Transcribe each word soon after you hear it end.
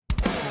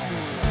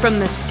From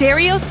the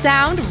Stereo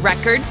Sound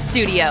Records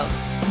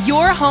Studios,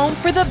 your home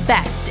for the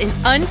best in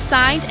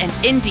unsigned and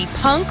indie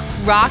punk,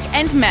 rock,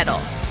 and metal.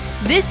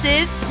 This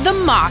is The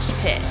Mosh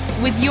Pit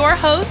with your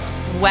host,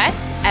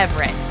 Wes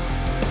Everett.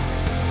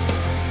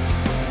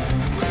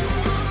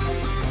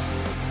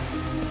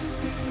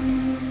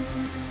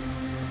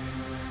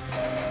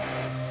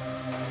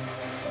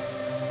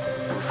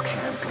 This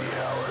can't be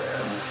how it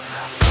ends.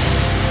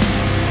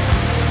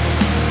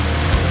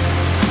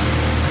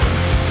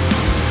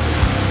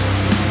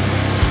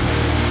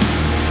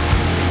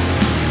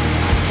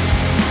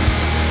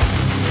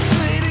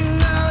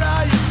 Bleeding out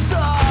all your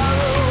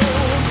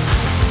sorrows.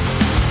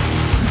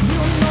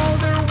 You know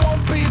there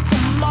won't be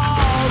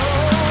tomorrow.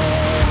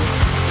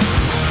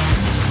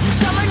 You're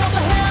shelling out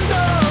the hand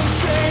of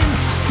shame,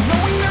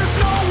 knowing there's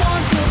no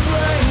one to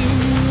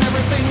blame.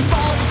 Everything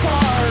falls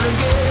apart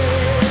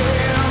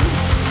again.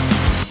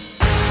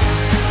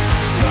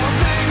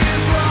 Something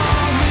is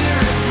wrong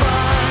here, it's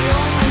my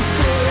only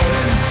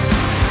sin.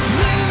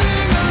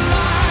 Living a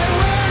lie,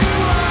 where do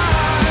I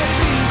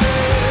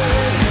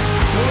begin?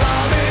 Well,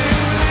 I've been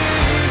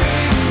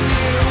leaving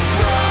you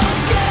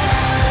broken.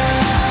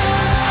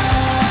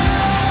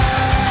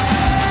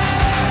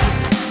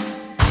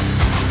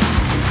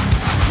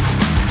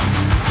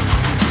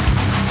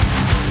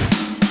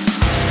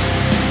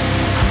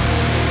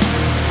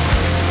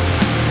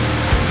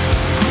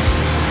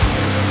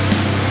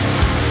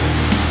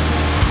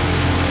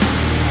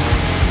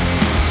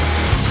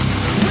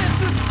 With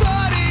the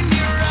sun in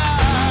your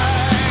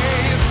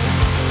eyes,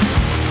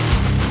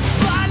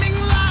 blinding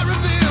light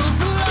reveals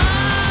the lies.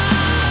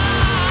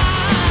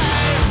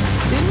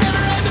 It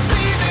never had to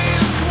be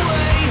this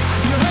way.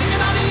 You're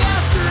hanging on to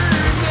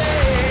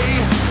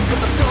yesterday, but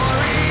the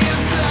story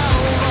is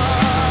over.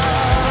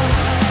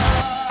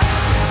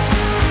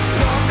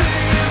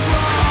 Something is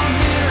wrong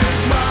here,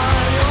 it's my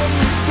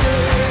only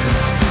sin.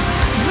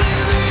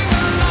 Living a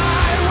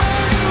lie,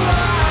 where do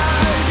I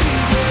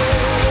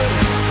begin?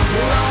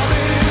 Well, I've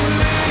been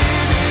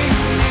leaving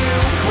you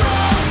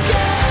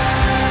broken.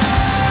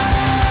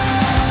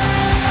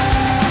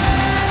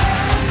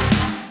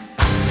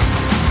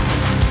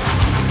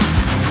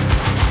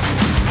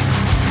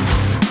 Something is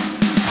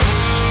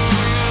wrong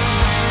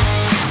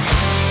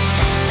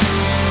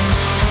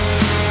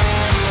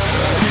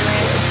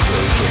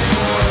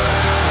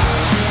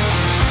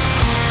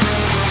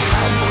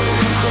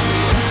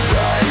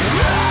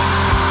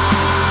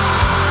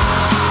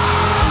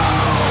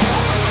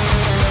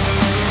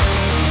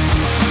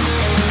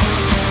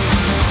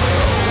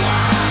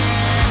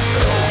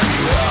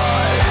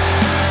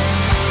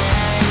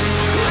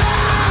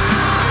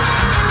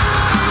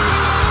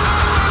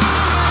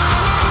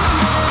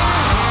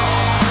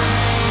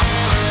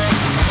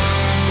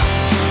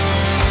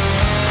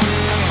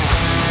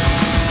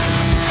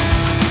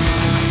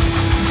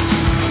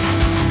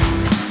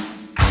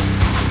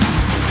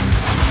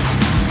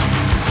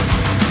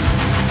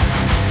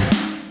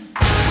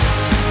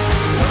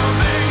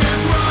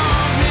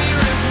here,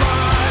 it's my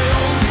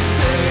only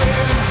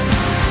sin.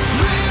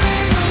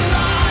 Living a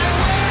lie,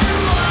 where do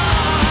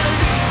I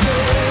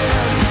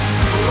begin?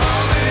 Well,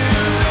 I've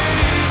been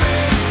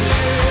leaving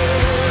you.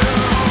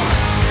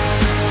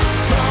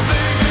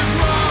 Something is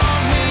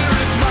wrong here,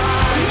 it's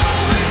my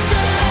only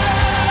sin.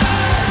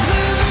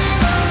 Living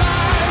a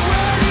lie,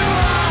 where do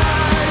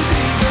I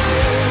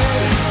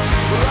begin?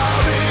 Well,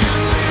 I've been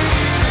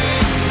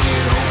leaving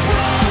you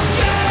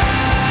broken.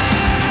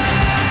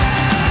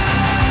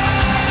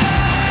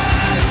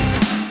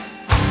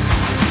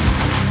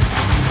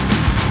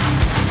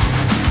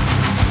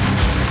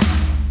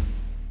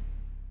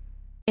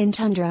 In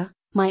Tundra,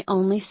 my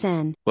only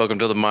sin. Welcome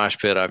to the Mosh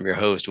Pit. I'm your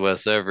host,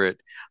 Wes Everett.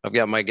 I've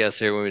got my guests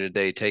here with me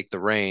today. Take the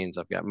reins.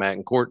 I've got Matt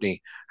and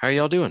Courtney. How are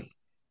y'all doing?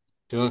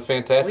 Doing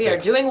fantastic. We are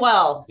doing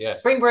well. Yes.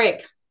 Spring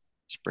break.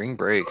 Spring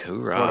break.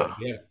 Hoorah.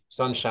 Yeah,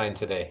 sunshine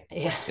today.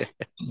 Yeah.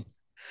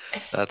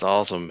 That's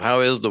awesome. How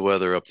is the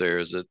weather up there?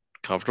 Is it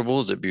comfortable?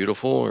 Is it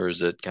beautiful? Or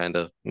is it kind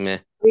of meh?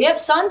 We have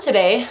sun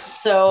today,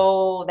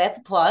 so that's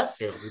a plus.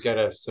 Here, we got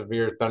a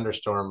severe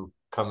thunderstorm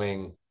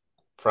coming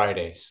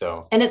Friday,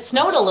 so And it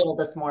snowed a little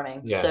this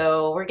morning. Yes.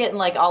 So we're getting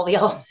like all the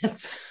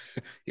elements.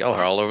 Y'all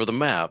are all over the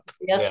map.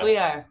 Yes, we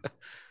Yes. are.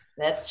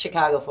 That's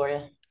Chicago for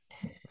you.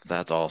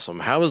 That's awesome.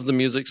 How is the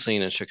music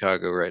scene in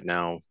Chicago right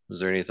now? Is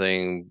there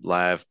anything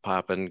live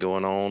popping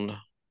going on?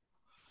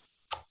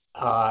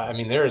 I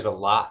mean, there is a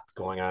lot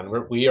going on.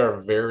 We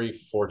are very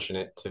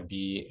fortunate to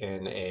be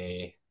in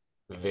a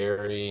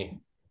very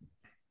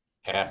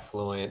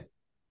affluent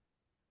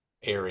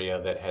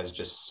area that has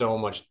just so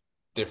much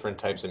different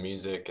types of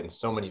music and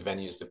so many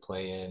venues to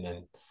play in,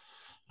 and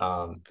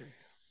um,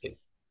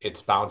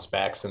 it's bounced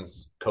back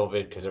since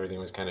COVID because everything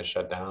was kind of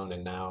shut down,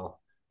 and now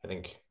I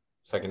think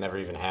it's like it never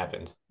even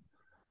happened.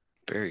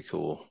 Very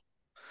cool.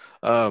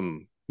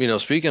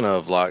 Speaking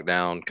of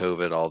lockdown,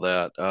 COVID, all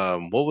that,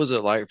 what was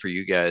it like for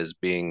you guys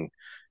being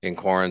in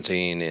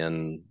quarantine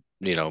and,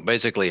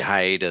 basically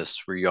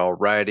hiatus? Were y'all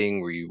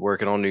writing? Were you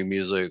working on new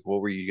music? What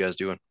were you guys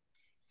doing?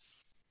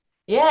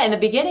 Yeah, in the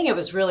beginning it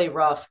was really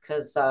rough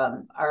because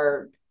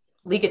our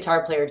lead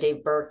guitar player,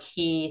 Dave Burke,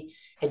 he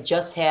had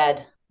just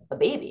had a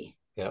baby.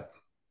 Yep.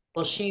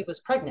 Well, she was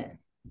pregnant,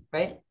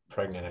 right?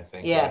 Pregnant, I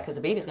think. Yeah, because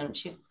the baby's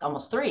she's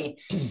almost 3.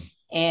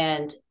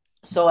 And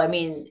so, I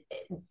mean,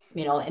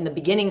 in the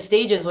beginning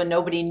stages when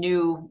nobody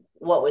knew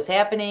what was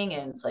happening,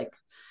 and it's like,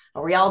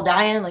 are we all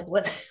dying? Like,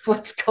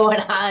 what's going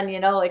on?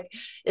 Like,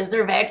 is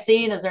there a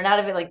vaccine? Is there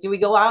not? Like, do we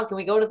go out? Can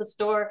we go to the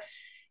store?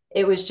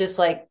 It was just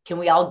like, can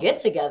we all get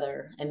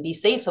together and be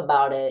safe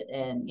about it?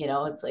 And,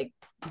 it's like,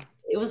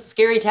 it was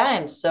scary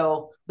times.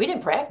 So we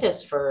didn't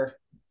practice for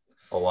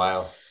A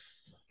while.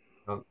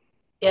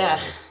 yeah,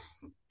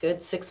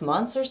 good 6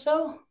 months or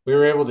so. We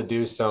were able to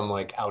do some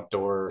like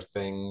outdoor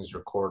things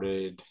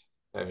recorded.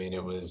 I mean,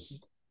 it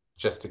was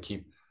just to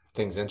keep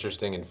things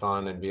interesting and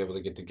fun and be able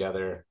to get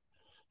together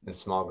in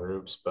small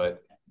groups.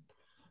 But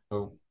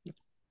a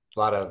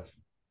lot of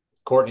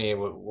Courtney,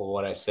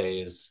 what I say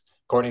is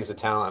Courtney's the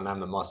talent and I'm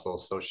the muscle.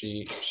 So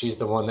she's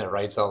the one that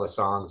writes all the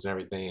songs and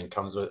everything and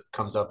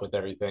comes up with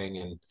everything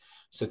and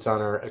sits on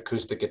her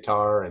acoustic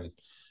guitar and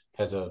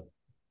has a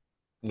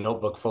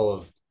notebook full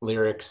of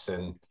lyrics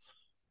and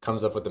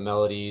comes up with the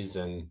melodies,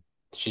 and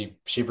she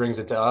brings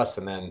it to us,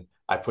 and then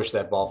I push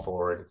that ball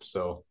forward.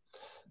 So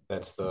we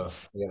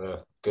have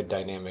a good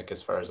dynamic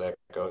as far as that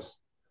goes.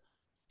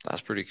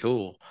 That's pretty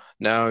cool.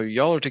 Now,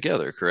 y'all are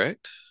together,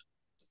 correct?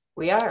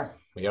 We are.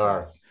 We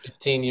are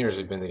 15 years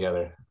we've been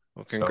together.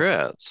 Well,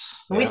 congrats.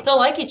 And we still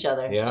like each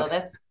other. Yeah. So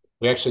that's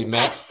We actually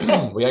met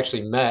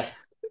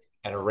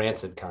at a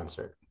Rancid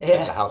concert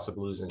at the House of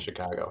Blues in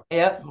Chicago.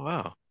 Yep. Oh,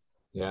 wow.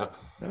 Yeah.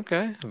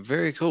 Okay.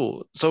 Very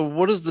cool. So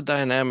what is the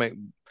dynamic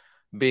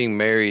being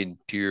married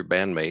to your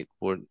bandmate?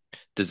 What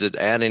does it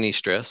add any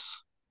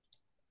stress?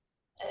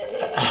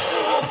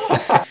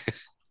 I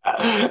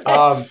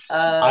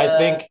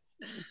think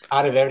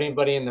out of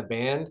everybody in the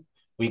band,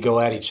 we go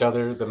at each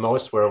other the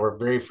most, where we're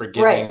very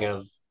forgiving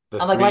of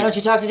I'm like, why don't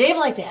you talk to Dave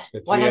like that?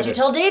 Why don't you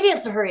tell Dave he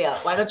has to hurry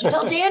up? Why don't you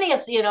tell Danny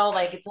has to,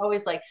 like, it's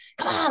always like,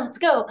 come on, let's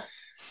go.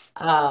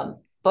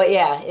 But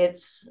yeah,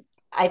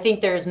 I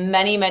think there's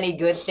many, many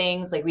good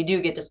things. Like, we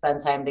do get to spend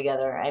time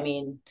together. I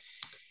mean,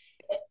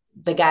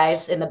 the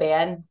guys in the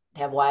band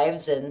have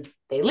wives and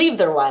they leave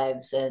their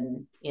wives,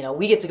 and,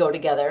 we get to go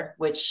together,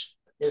 which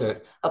is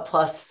a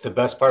plus. The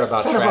best part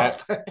about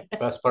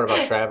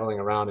traveling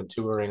around and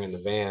touring in the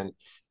van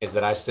is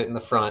that I sit in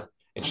the front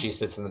and she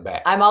sits in the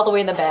back. I'm all the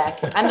way in the back.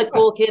 I'm the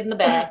cool kid in the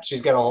back.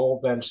 She's got a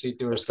whole bench seat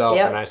to herself,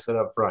 and I sit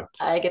up front.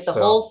 I get the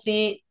whole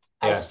seat.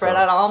 I spread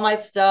out all my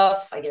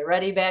stuff. I get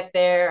ready back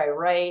there. I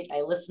write. I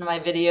listen to my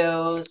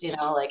videos.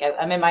 Like,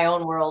 I'm in my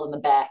own world in the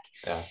back.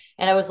 Yeah.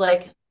 And I was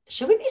like,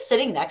 should we be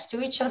sitting next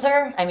to each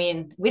other? I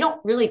mean, we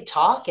don't really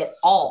talk at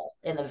all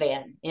in the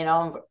van,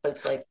 but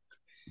it's like,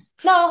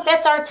 no,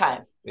 that's our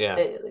time. Yeah.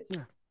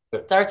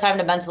 It's our time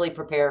to mentally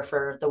prepare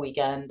for the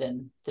weekend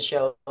and the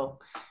show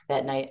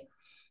that night.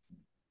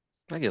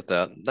 I get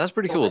that. That's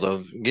pretty cool,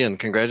 though. Again,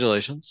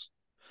 congratulations.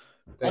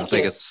 I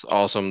think it's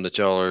awesome that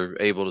y'all are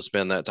able to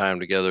spend that time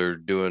together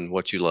doing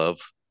what you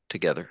love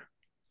together.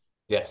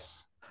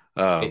 Yes.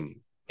 And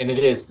it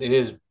is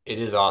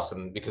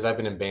awesome, because I've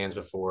been in bands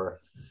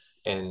before,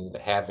 and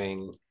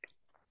having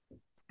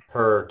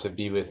her to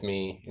be with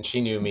me, and she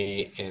knew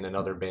me in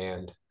another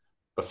band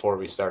before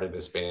we started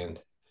this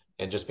band,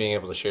 and just being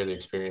able to share the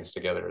experience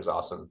together is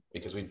awesome,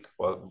 because we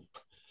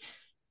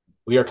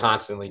are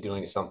constantly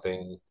doing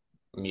something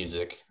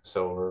music.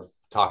 So we're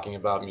talking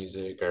about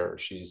music, or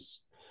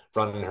she's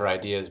running her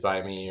ideas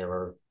by me, or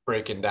we're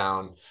breaking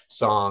down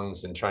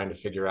songs and trying to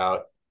figure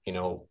out,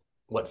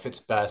 what fits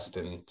best.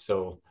 And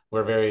so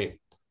we're a very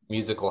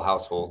musical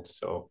household.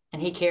 So,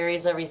 and he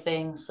carries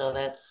everything. So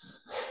that's,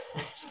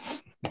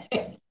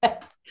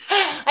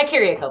 I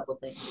carry a couple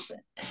things. But.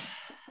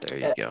 There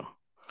you go.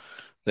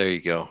 There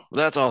you go.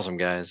 That's awesome,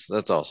 guys.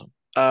 That's awesome.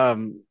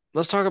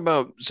 Let's talk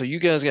about, so you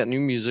guys got new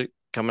music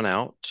coming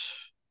out.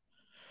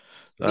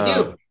 We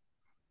do.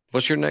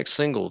 What's your next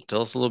single?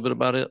 Tell us a little bit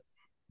about it.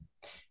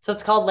 So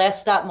it's called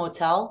Last Stop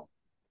Motel.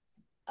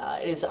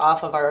 It is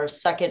off of our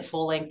second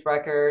full-length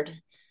record.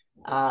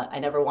 I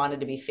Never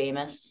Wanted to Be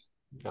Famous.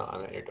 No,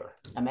 I'm at your door.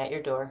 I'm at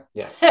your door.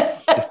 Yes.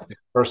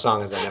 First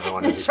song is I Never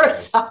Wanted to Be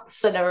First Famous. song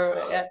is I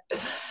Never.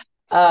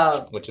 Yeah.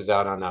 Which is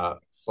out on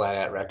Flat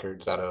Hat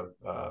Records out of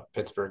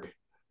Pittsburgh.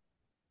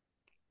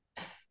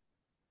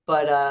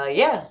 But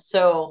yeah,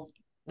 so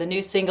the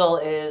new single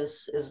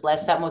is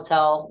Last Stop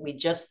Motel. We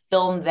just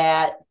filmed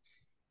that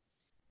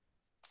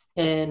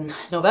in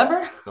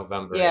November.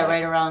 Yeah,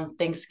 right around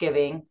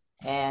Thanksgiving,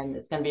 and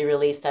it's going to be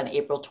released on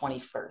April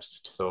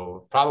 21st.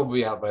 So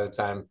probably out by the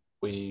time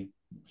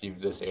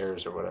this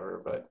airs or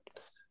whatever. But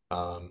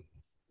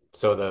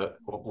so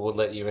we'll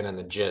let you in on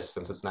the gist,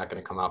 since it's not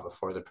going to come out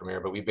before the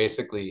premiere. But we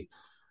basically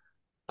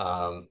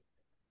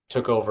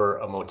took over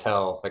a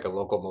motel, like a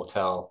local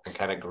motel, and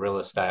kind of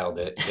guerrilla styled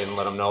it. Didn't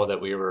let them know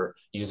that we were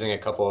using a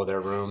couple of their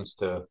rooms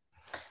to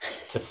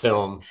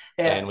film.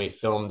 Yeah. And we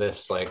filmed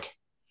this like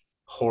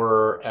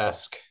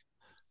horror-esque.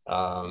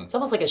 It's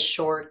almost like a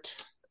short.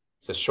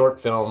 It's a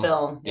short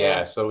film.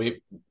 Yeah. So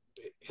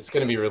it's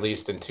going to be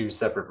released in 2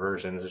 separate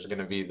versions. There's going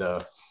to be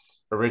the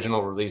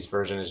original release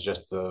version is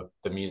just the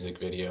music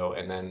video,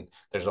 and then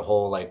there's a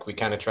whole like we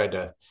kind of tried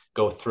to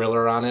go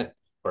thriller on it,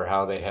 or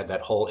how they had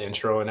that whole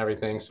intro and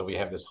everything. So we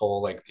have this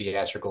whole like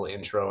theatrical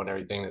intro and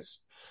everything that's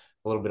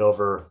a little bit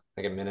over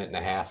like a minute and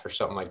a half or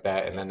something like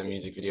that, and then the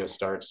music video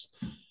starts.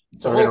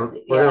 So we're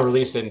gonna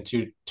release it in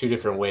two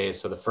different ways.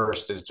 So the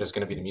first is just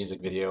gonna be the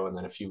music video, and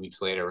then a few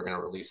weeks later we're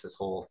gonna release this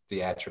whole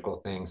theatrical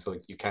thing. So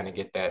you kind of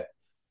get that.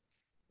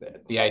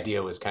 The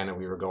idea was kind of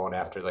we were going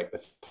after like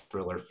the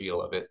thriller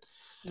feel of it.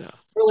 Yeah.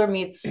 Thriller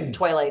meets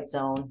Twilight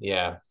Zone.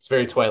 Yeah, it's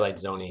very Twilight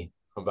Zone-y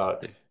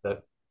about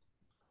the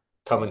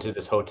coming to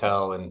this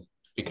hotel and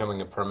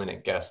becoming a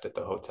permanent guest at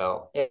the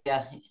hotel.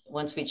 Yeah.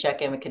 Once we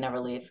check in, we can never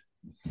leave.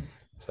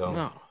 So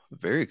No,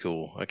 very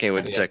cool. I can't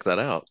wait to check that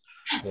out.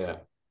 yeah.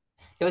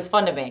 It was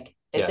fun to make.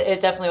 Yes. It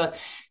definitely was.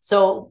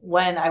 So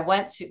when I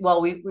went to,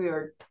 well, we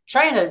were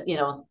trying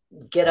to,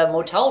 get a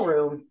motel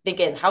room,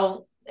 thinking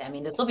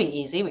this will be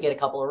easy. We get a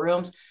couple of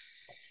rooms.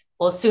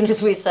 Well, as soon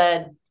as we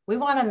said, we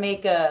want to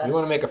make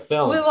a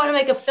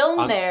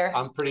film there.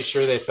 I'm pretty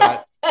sure they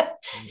thought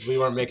we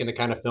weren't making the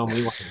kind of film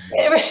we wanted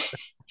to make.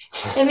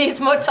 And these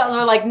motels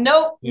were like,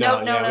 nope, no.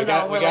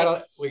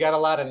 We got a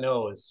lot of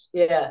no's.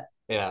 Yeah.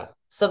 Yeah.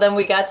 So then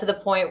we got to the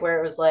point where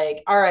it was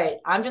like, all right,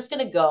 I'm just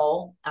going to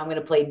go. I'm going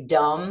to play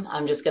dumb.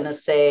 I'm just going to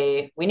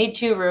say, we need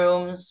 2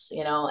 rooms,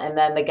 and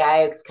then the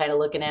guy was kind of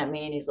looking at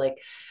me and he's like,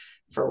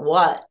 for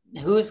what?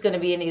 Who's going to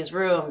be in these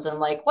rooms? And I'm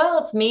like, well,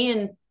 it's me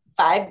and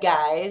 5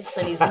 guys.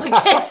 And he's looking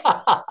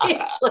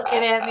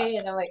at me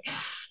and I'm like,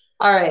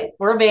 all right,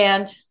 we're a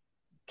band.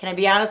 Can I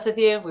be honest with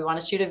you? We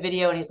want to shoot a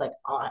video. And he's like,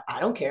 oh, I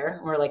don't care.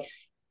 And we're like,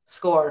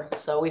 score.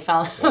 So we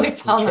found, we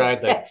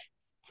tried like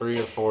 3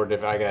 or 4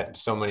 different. I got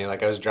so many,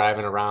 like I was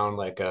driving around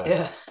like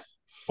a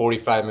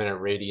 45-minute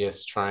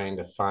radius trying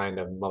to find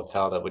a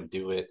motel that would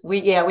do it.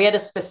 We had a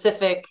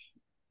specific,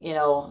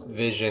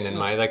 vision in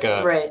mind, like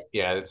right.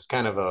 Yeah, it's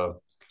kind of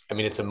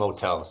it's a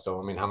motel.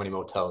 So, how many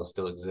motels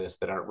still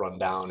exist that aren't run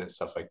down and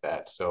stuff like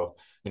that? So,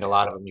 a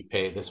lot of them you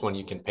pay. This one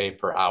you can pay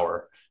per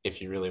hour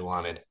if you really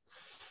wanted.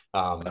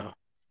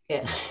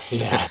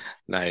 Yeah.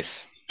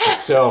 Nice.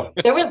 So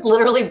there was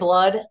literally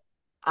blood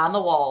on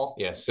the wall.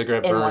 Yeah,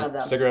 cigarette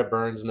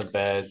burns in the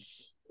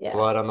beds,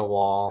 blood on the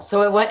wall.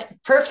 So it went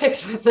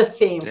perfect with the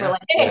theme. Yeah. We're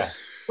like, hey,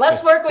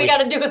 less work we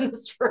got to do in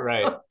this room.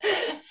 Right.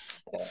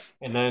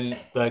 And then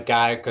the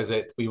guy, because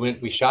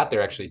we shot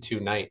there actually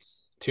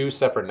 2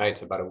 separate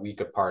nights, about a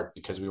week apart,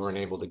 because we weren't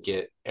able to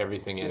get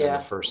everything in the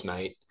first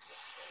night.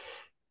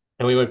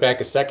 And we went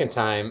back a second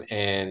time,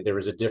 and there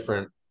was a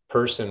different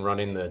person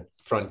running the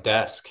front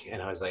desk,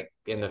 and I was like,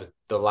 the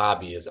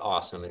lobby is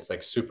awesome. It's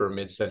like super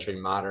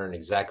mid-century modern,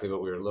 exactly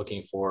what we were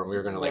looking for. And we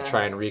were going to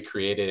try and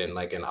recreate it in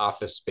like an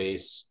office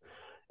space.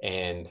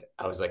 And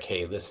I was like,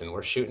 hey, listen,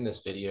 we're shooting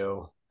this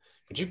video.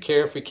 Would you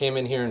care if we came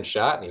in here and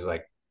shot? And he's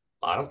like,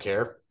 I don't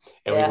care.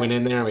 And we went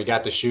in there and we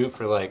got to shoot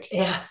for like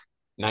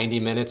 90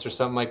 minutes or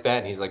something like that.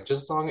 And he's like,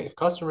 just as long if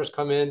customers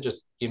come in,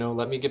 just,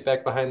 let me get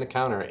back behind the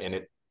counter. And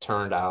it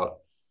turned out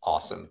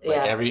awesome.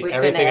 Like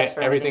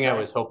everything I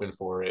was hoping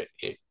for, it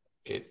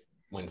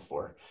went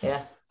for.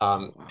 Yeah.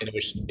 And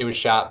it was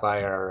shot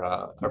by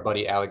our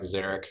buddy Alex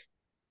Zarek.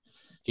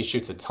 He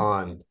shoots a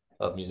ton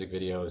of music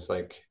videos,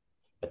 like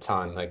a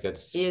ton. Like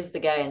he is the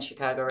guy in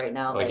Chicago right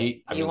now. Well,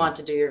 want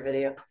to do your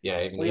video.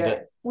 Yeah,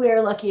 we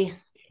are lucky.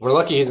 We're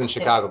lucky he's in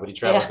Chicago, but he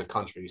travels the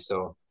country.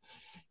 So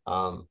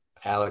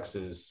Alex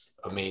is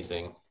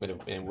amazing.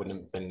 It wouldn't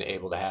have been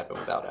able to happen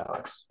without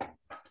Alex.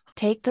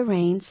 Take the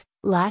reins,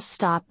 Last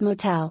Stop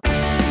Motel.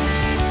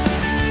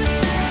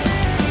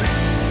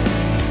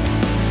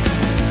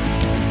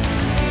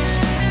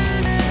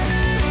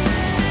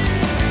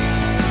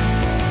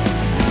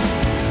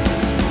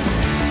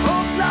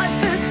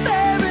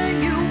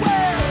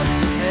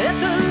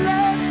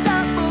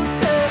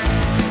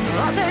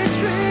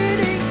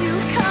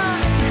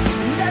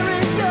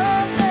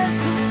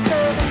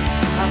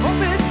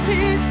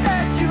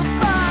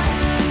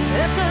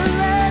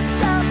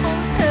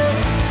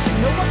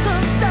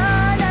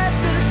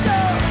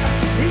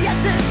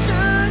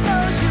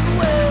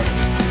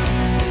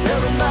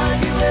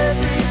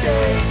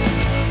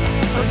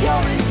 Your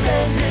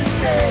extended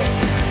stay,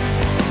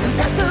 and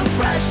that's the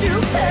price you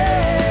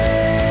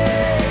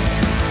pay.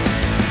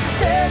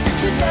 Said that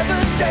you never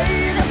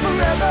stayed there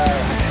forever.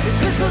 It's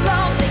been so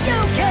long that you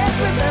can't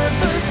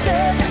remember.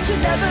 Said that you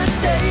never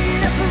stayed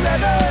there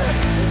forever.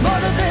 There's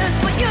more to this,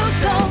 but you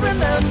don't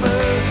remember.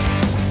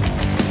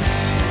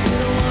 You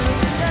don't wanna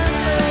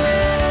remember.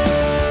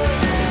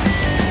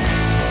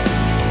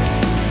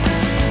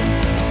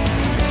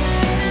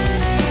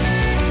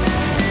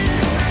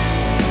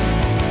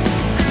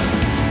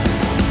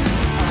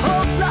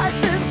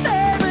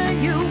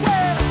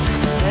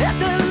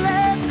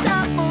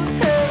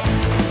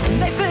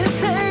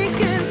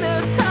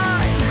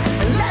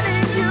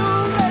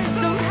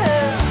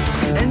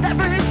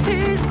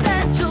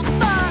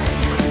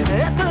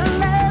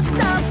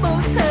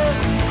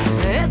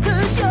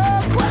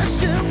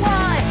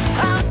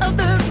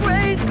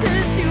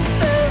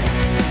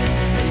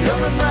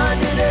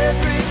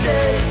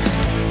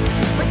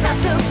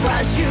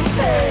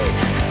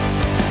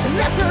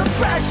 that's the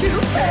price you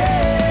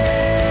pay.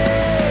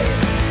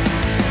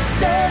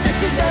 Say that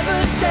you never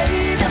stay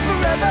there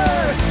forever.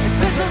 It's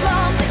been so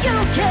long that you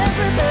can't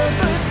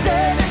remember.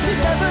 Say that you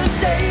never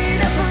stay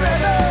there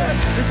forever.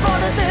 There's more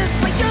to this,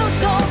 but you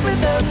don't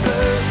remember.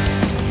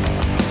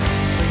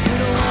 You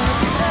don't wanna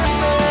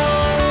remember.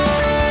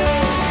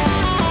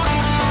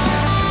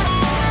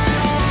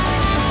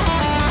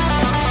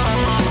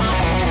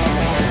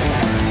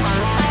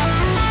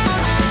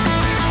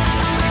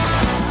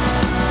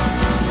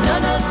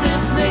 None of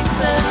this makes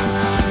sense,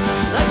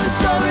 like the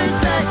stories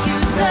that you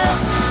tell.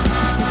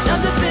 It's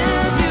time to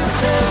bid you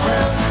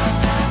farewell.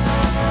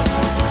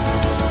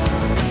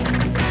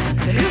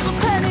 Here's a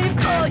penny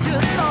for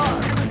your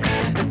thoughts,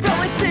 and throw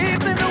it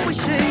deep in the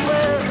wishing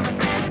well.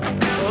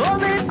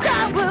 Only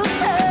time will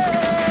tell.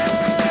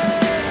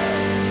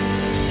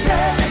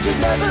 Say that you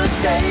never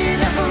stay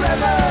there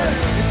forever.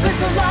 It's been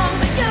so long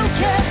that you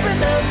can't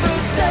remember.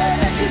 Say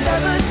that you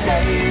never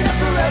stay there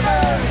forever.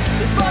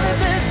 There's more to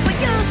this, but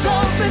you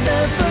don't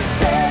remember.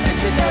 Say that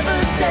you never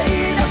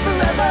stay there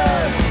forever.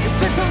 It's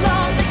been so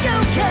long that you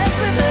can't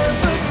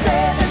remember.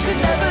 Say that you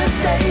never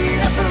stay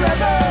there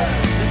forever.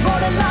 There's more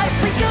to life,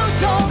 but you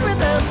don't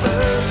remember.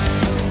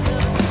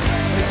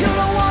 You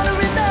don't wanna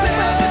remember. Say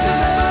that you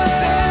never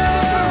stay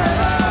there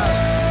forever.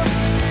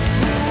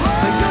 You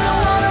don't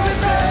wanna remember.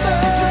 Say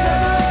that you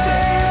never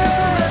stay there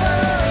forever.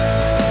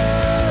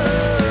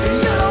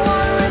 You don't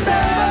wanna remember. Say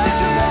that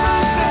you never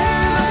stay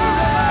there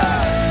forever.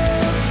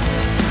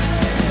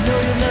 No,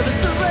 you'll never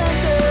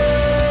surrender.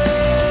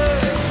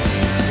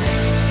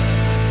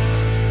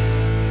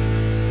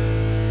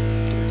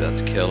 Dude,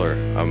 that's killer.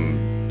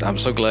 I'm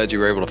so glad you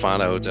were able to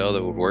find a hotel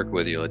that would work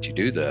with you, let you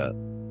do that.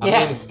 I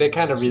Yeah. mean, they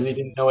kind of really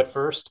didn't know at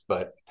first,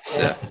 but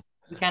Yeah.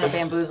 We kind of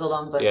bamboozled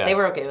them, but Yeah. they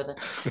were okay with it.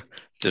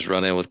 Just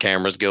run in with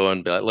cameras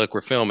going, be like, look,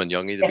 we're filming.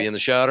 Y'all can either be in the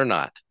shot or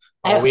not.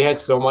 we had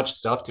so much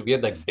stuff too. We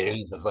had like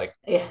bins of like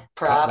Yeah,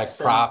 props.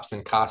 and- props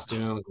and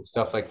costumes and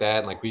stuff like that.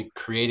 And like we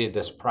created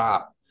this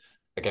prop.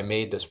 Like I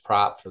made this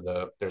prop for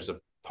there's a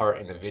part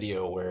in the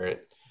video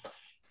where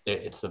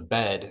it's the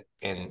bed,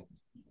 and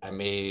I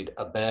made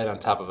a bed on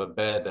top of a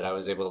bed that I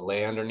was able to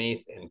lay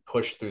underneath and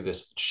push through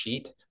this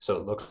sheet. So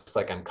it looks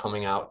like I'm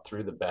coming out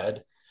through the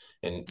bed.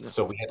 And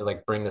so we had to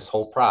like bring this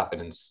whole prop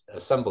and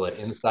assemble it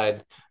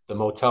inside the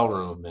motel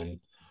room. And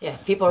Yeah,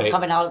 people are They-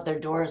 coming out of their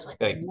doors like,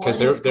 like, what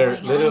 'cause is they're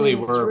going literally on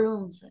in these were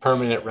rooms?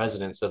 permanent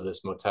residents of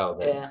this motel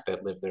that, Yeah.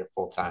 that live there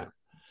full time.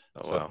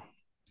 Oh, So- wow.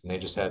 And they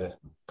just had a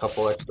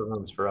couple extra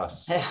rooms for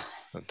us. Yeah,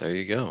 But there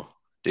you go.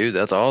 Dude,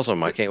 that's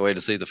awesome. I can't wait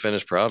to see the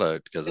finished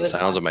product because It it was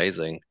sounds fun.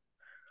 amazing.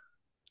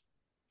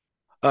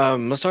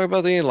 Let's talk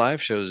about the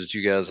live shows that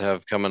you guys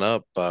have coming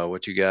up.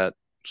 What you got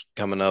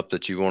coming up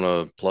that you want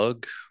to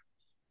plug?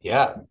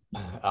 Yeah.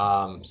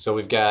 So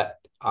we've got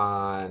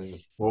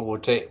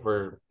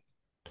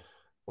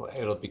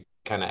it'll be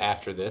kind of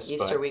after this,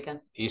 Easter but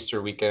weekend.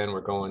 Easter weekend,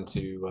 we're going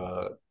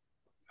to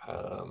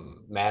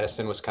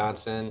Madison,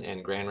 Wisconsin,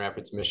 and Grand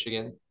Rapids,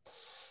 Michigan.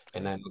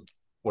 And then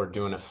we're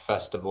doing a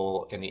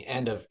festival in the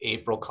end of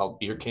April called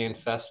Beer Can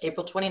Fest,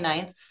 April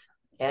 29th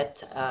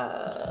at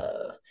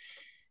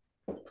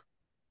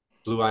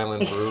Blue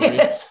Island Brewery.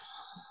 yes.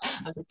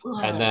 I was like, Blue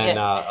And Island, then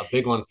yeah. a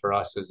big one for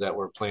us is that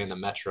we're playing the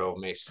Metro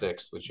May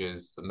 6th, which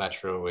is the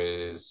Metro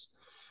is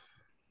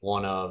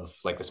one of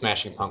like the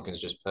Smashing Pumpkins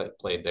just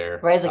played there.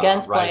 Rise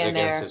Against Rise playing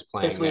Against there is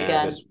playing this there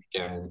weekend. this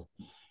weekend.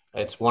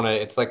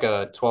 It's like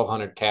a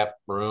 1,200 cap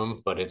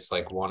room, but it's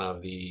like one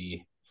of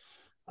the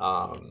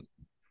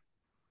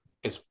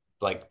it's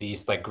like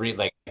these like great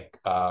like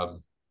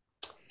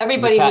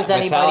Everybody who's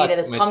anybody that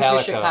has come through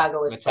Metallica-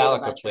 Chicago has played the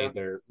Metallica Metro. played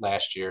there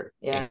last year.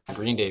 Yeah. And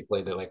Green Day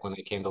played there like when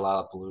they came to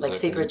Lollapalooza. Like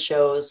secret And-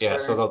 shows. Yeah, for-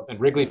 so and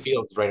Wrigley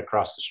Field's right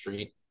across the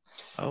street.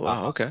 Oh,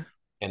 wow. Okay.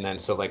 And then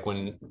so like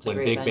when a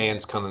great big venue.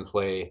 bands come and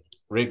play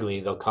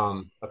Wrigley, they'll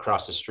come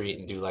across the street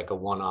and do like a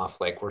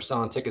one-off, like we're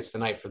selling tickets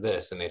tonight for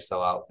this, and they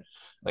sell out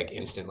like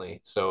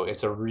instantly. So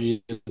it's a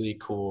really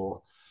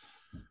cool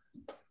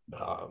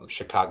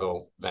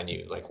Chicago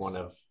venue, like one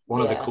of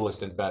the Yeah.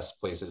 coolest and best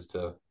places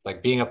to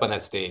like being up on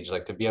that stage.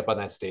 Like to be up on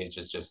that stage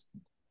is just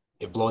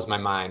it blows my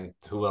mind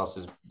who else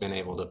has been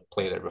able to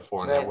play there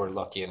before, and Right. that we're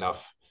lucky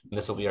enough. And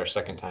this will be our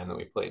second time that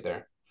we played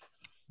there.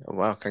 Oh,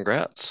 wow.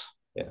 Congrats.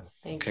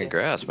 Thank you.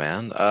 Congrats,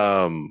 man.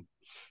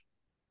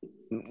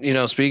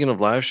 Speaking of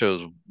live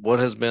shows, what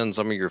has been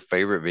some of your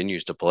favorite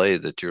venues to play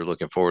that you're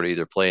looking forward to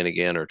either playing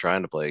again or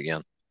trying to play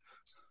again?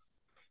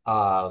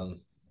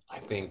 I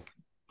think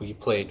we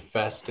played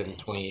Fest in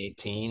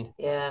 2018.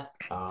 Yeah,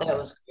 that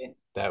was great.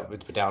 That was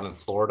down in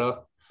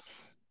Florida.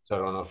 So I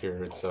don't know if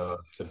it's a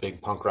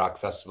big punk rock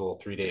festival,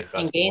 3-day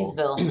festival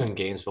Gainesville. in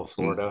Gainesville,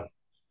 Florida.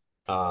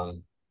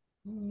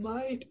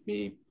 Might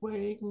be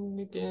playing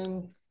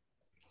again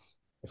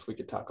if we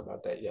could talk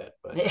about that yet,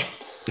 but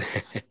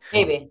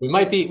Maybe. we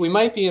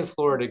might be in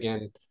Florida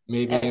again,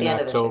 maybe At the in end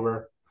of this year.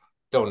 October.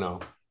 Don't know.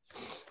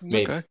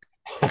 Maybe. Okay.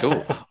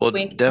 Cool. Well,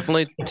 Wink.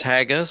 definitely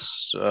tag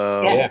us.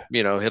 Yeah.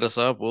 Hit us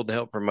up. We'll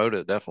help promote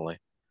it. Definitely.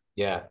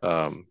 Yeah.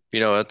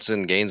 It's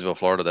in Gainesville,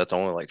 Florida. That's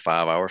only like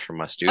 5 hours from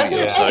my I was studio.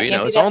 gonna Yeah. So, say, it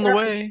can't be it's that on the far.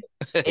 way.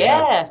 Yeah.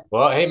 Yeah,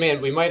 Well, hey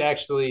man, we might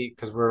actually,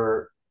 because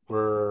we're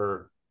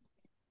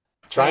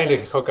trying trying to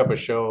to. hook up a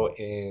show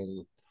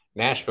in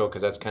Nashville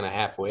because that's kind of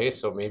halfway.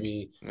 So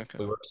maybe Okay.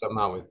 we work something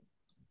out with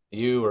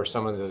you or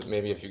some of the,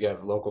 maybe if you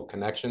have local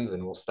connections,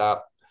 and we'll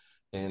stop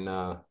in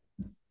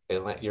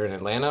Atlanta. You're in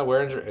Atlanta,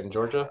 where in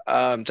Georgia?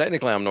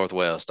 Technically I'm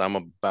Northwest. I'm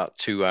about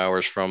 2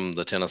 hours from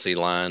the Tennessee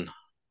line.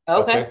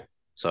 Okay. Okay.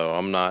 So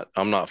I'm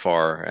not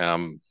far. And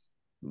I'm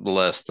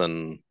less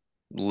than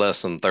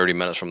 30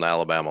 minutes from the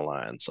Alabama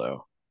line.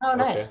 So Oh, Okay.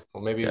 nice.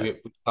 Well, maybe yeah. we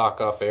talk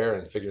off air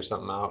and figure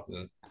something out,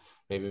 and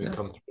maybe we Yeah.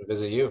 come through to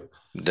visit you.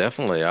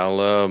 Definitely.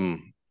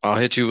 I'll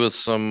hit you with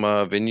some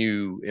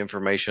venue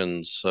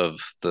informations of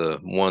the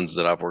ones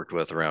that I've worked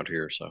with around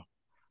here. So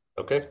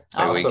Okay. maybe we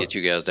can Awesome. Awesome. get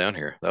you guys down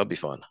here. That would be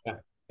fun. Yeah,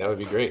 that would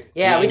be great.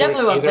 Yeah, we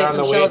definitely want to Either play on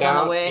some the way shows on the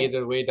down, way either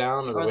the way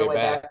down or the or the way way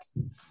back. back.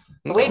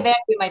 The way Okay. back,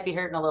 we might be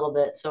hurting a little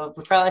bit, so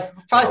we probably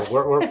No,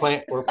 we're it's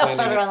not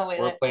better on the way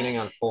we're there. planning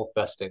on full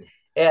festing,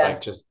 Yeah,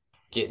 like just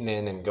getting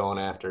in and going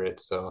after it.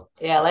 So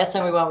yeah. Last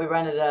time we went, we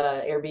rented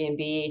a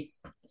Airbnb.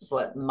 It's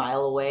what, a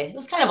mile away. It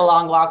was kind of a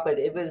long walk, but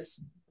it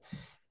was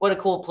what a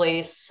cool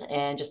place,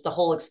 and just the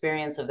whole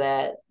experience of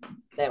that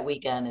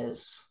weekend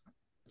is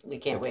we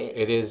can't wait.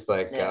 it is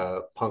like Yeah,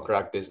 punk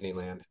rock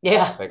Disneyland.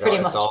 yeah, Like pretty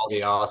it's much. all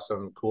the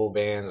awesome, cool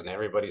bands, and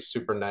everybody's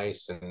super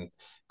nice and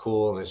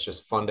cool, and it's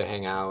just fun to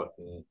hang out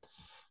and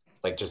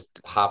like just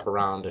hop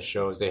around to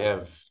shows.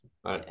 Yeah.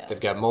 They've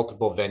got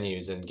multiple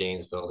venues in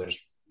Gainesville. There's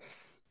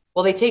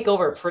Well, they take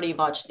over pretty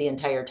much the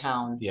entire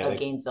town yeah, of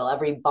Gainesville.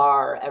 Every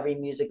bar, every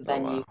music Oh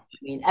venue. wow. I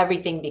mean,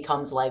 everything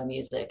becomes live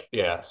music.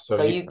 yeah. So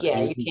So you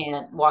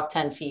can't walk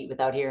 10 feet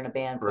without hearing a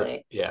band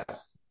play. yeah.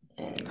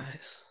 And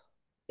Nice.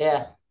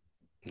 yeah,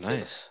 so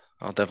Nice.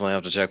 I'll definitely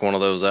have to check one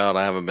of those out.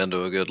 I haven't been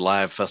to a good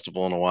live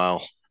festival in a while.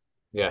 that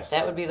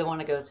Yes. would be the one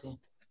to go to.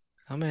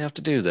 I may have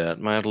to do that.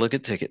 Might have to look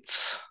at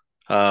tickets.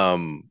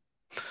 Um,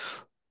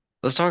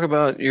 let's talk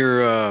about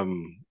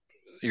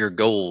your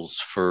goals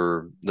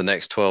for the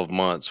next 12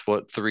 months.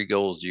 What three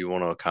goals do you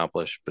want to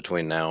accomplish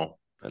between now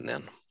and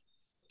then?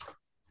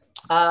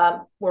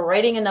 We're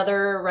writing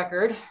another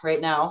record right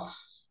now,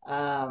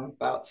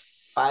 about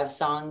 5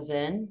 songs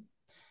in,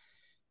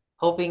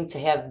 hoping to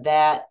have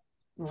that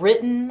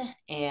written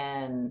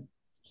and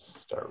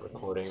start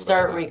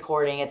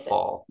recording at the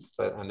fall,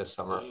 end of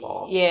summer,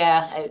 fall.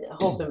 yeah,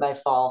 hoping by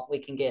fall we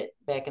can get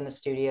back in the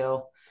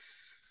studio.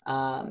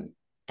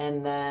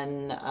 And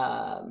then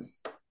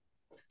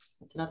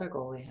what's another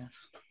goal we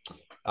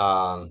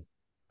have?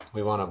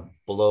 We want to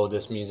blow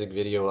this music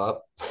video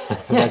up.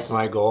 That's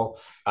my goal.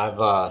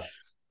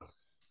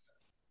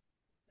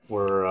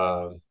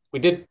 We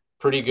did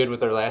pretty good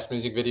with our last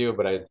music video,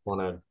 but I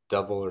want to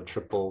double or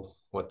triple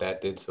what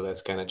that did. So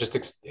that's kind of just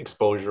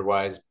exposure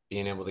wise,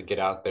 being able to get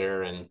out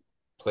there and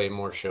play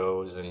more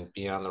shows and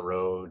be on the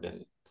road.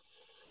 And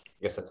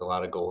I guess that's a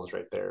lot of goals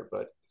right there.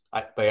 But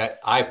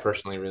I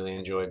personally really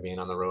enjoy being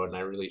on the road, and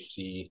I really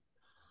see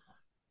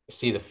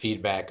the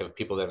feedback of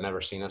people that have never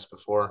seen us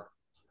before,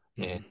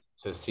 and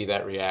to see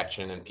that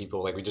reaction, and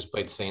people like we just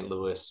played St.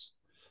 Louis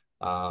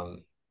Yeah,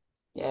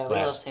 we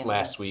love St.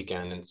 last Louis.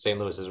 weekend, and St.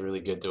 Louis is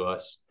really good to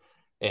us.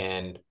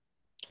 And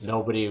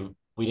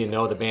we didn't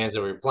know the bands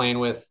that we were playing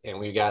with, and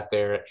we got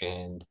there,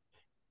 and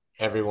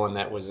everyone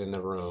that was in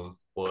the room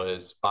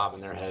was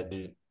bobbing their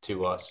head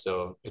to us.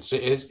 So it's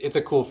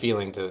a cool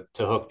feeling to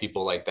hook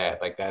people like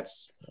that. Like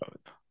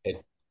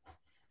it.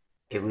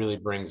 It really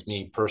brings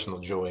me personal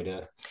joy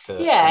to Yeah,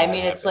 when I that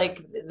mean, it's like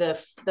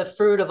happens. the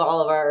fruit of all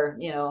of our,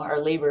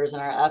 our labors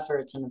and our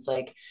efforts, and it's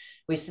like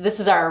this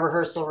is our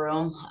rehearsal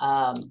room.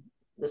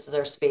 This is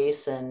our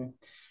space, and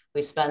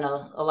we spend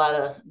a lot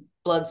of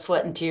blood,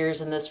 sweat, and tears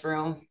in this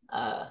room.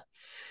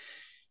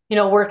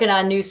 Working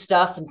on new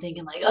stuff and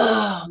thinking like,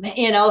 oh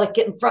man, like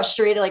getting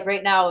frustrated. Like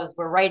right now, as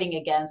we're writing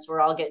again, so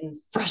we're all getting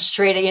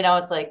frustrated.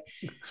 It's like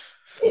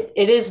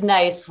it is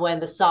nice when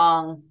the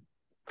song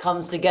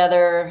comes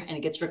together and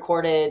it gets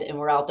recorded and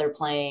we're out there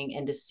playing,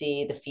 and to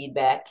see the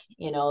feedback,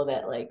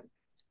 that like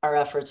our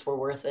efforts were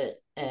worth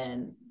it,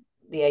 and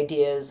the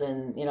ideas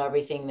and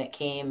everything that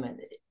came,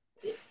 and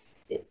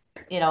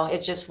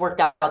it just worked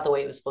out the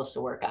way it was supposed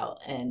to work out.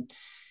 And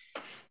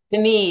to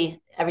me,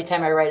 every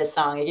time I write a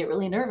song, I get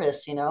really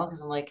nervous,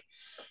 because I'm like,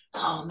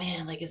 oh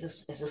man, like is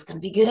this gonna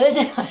be good?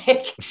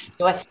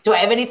 Like, do I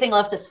have anything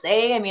left to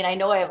say? I mean, I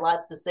know I have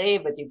lots to say,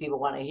 but do people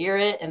want to hear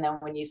it? And then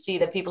when you see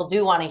that people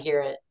do want to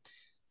hear it,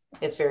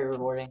 it's very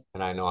rewarding.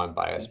 And I know I'm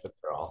biased, but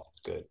they're all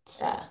good.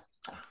 So. Yeah.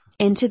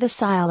 Into the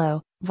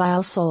silo,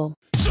 vile soul.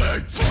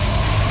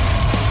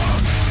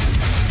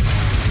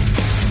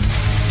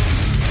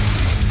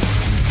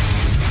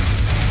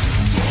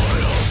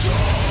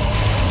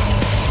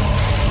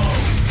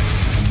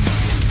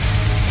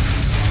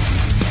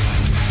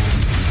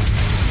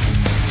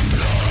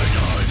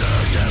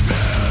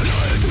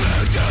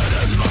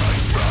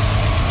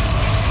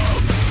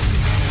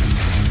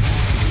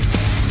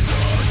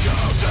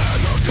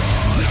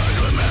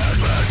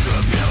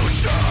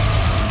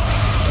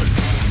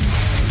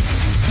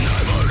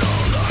 Never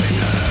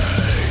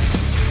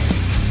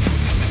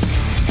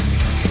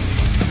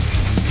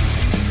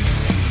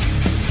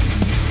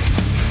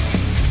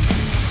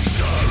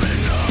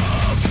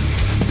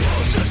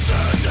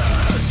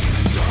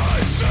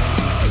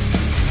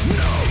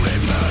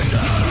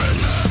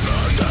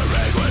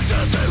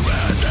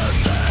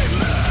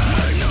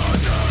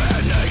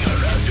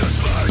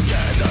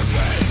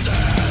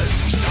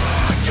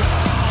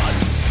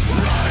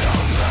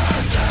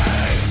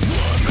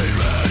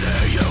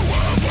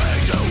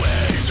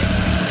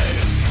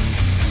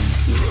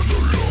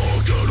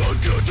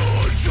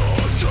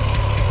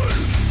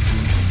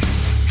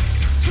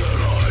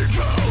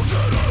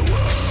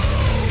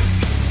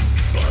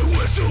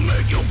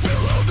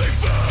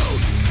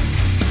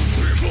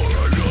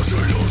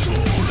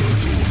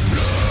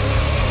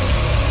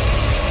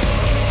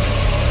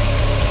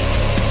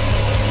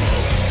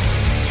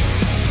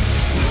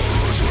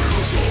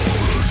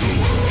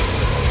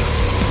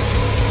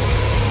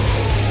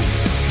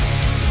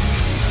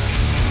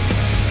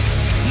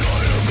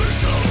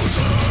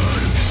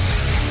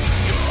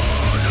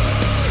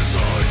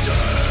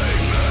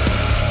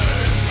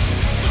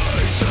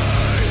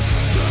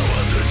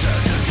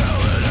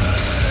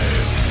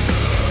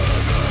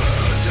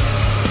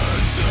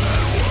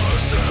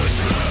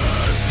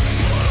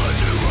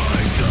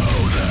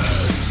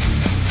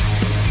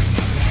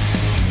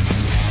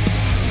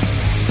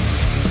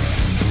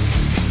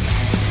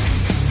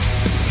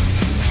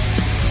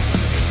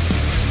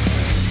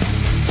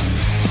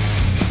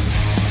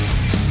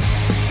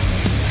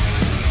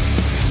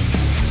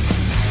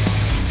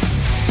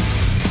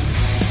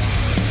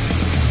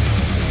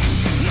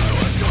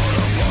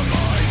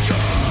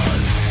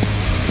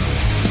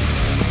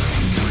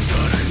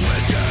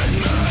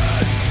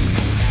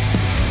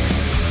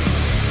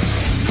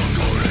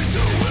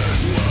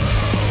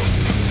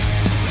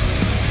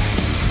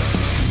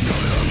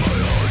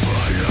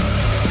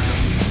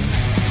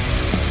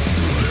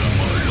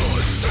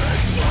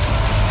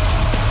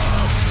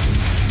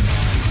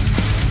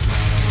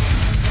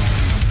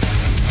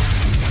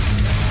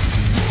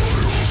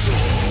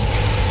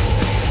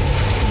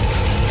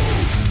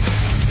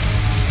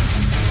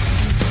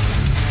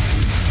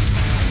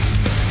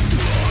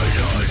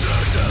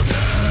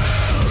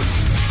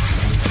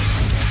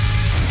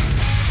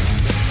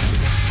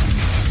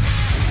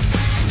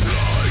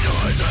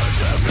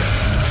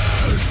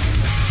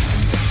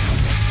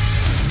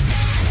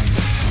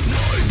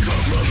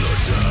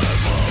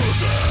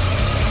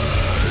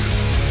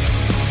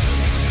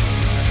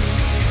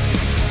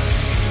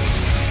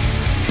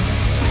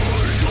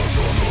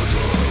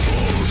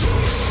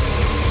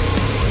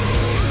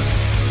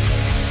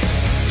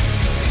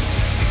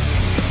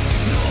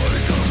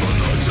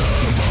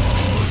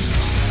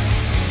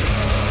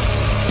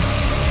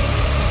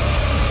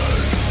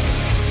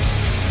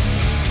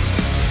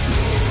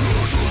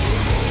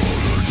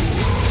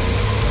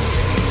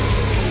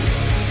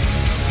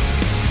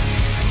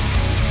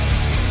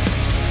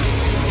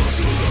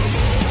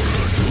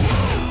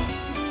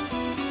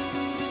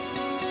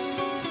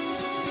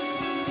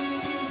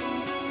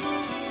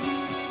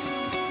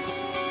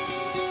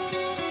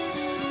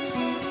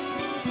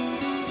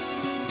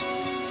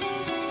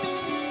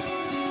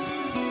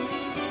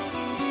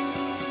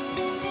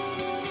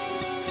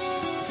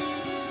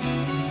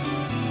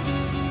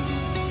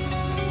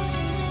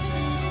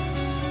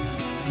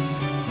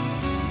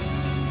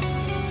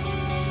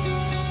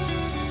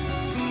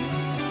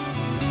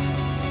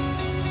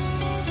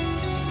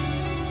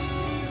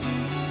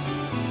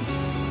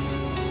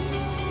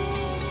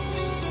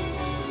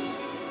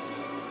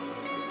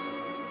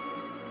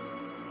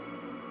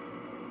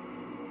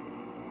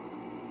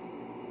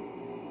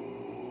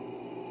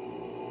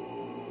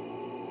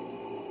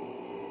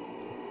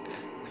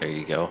There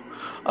you go.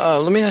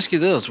 Let me ask you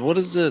this. What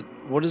does it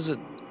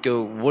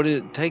go, what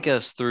did it take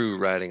us through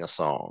writing a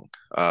song?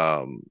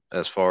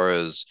 As far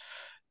as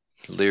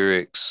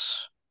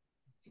lyrics,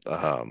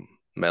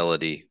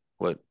 melody,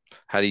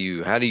 how do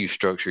you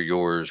structure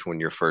yours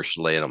when you're first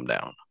laying them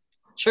down?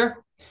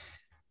 Sure.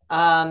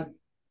 Um,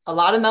 a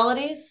lot of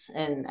melodies,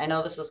 and I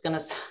know this is going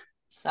to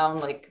sound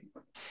like,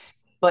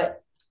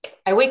 but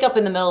I wake up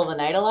in the middle of the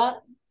night a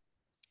lot,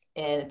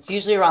 and it's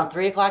usually around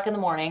 3 o'clock in the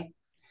morning.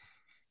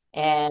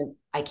 And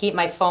I keep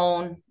my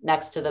phone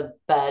next to the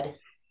bed,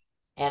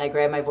 and I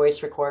grab my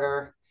voice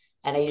recorder,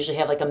 and I usually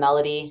have like a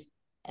melody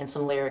and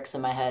some lyrics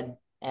in my head,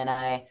 and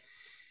I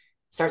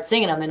start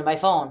singing them into my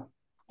phone.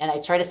 And I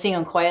try to sing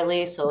them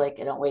quietly so like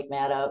I don't wake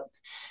Matt up.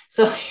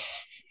 So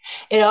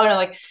and I'm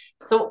like,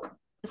 so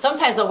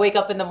sometimes I'll wake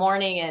up in the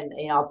morning and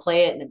I'll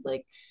play it and it's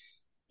like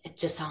it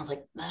just sounds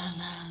like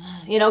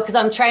because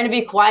I'm trying to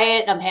be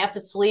quiet, I'm half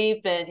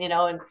asleep, and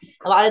a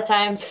lot of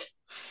times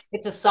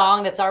it's a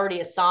song that's already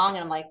a song,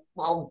 and I'm like,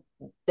 well,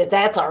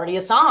 that's already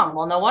a song.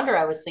 Well, no wonder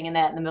I was singing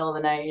that in the middle of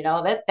the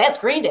night. That's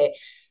Green Day.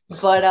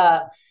 But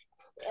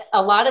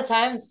a lot of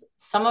times,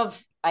 some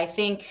of I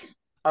think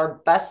our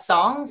best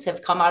songs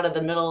have come out of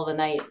the middle of the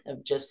night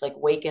of just like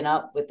waking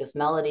up with this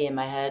melody in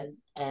my head,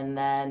 and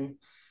then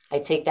I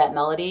take that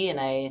melody and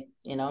I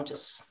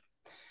just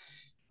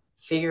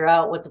figure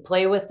out what to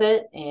play with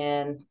it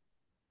and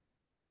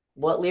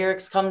what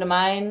lyrics come to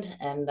mind,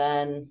 and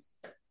then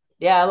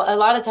yeah, a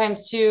lot of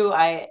times too,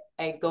 I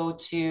go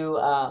to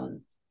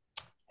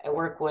I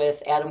work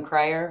with Adam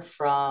Cryer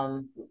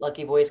from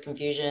Lucky Boys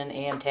Confusion,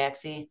 AM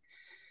Taxi,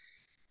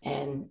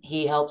 and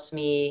he helps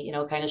me,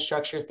 kind of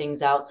structure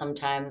things out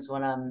sometimes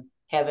when I'm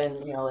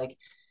having, like,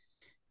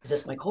 is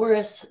this my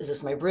chorus? Is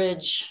this my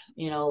bridge?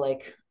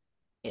 Like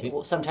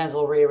sometimes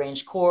we'll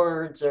rearrange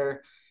chords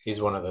or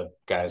He's one of the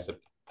guys that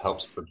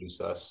helps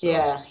produce us. So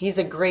yeah, he's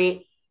a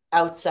great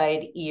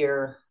outside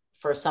ear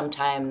for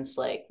sometimes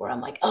like where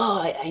I'm like,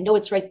 oh, I know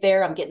it's right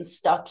there. I'm getting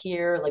stuck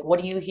here. Like, what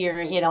do you hear?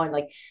 And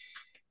like,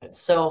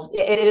 so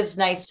it is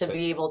nice to it's like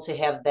be able to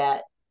have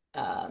that.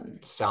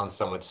 Sound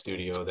Summit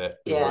Studio that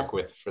we Yeah. work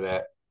with for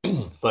that.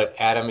 But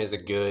Adam is a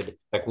good,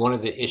 like, one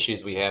of the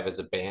issues we have as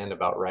a band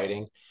about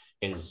writing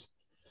is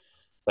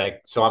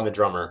like, so I'm the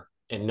drummer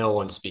and no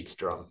one speaks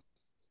drum,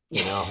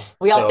 you know?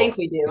 We all So think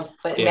we do,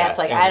 but Matt's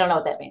yeah, like, I don't know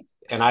what that means.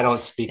 and I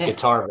don't speak Yeah.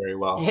 guitar very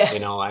well. Yeah.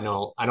 I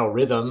know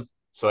rhythm,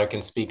 so I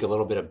can speak a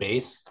little bit of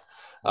bass,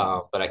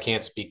 but I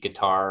can't speak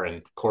guitar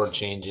and chord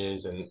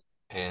changes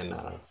and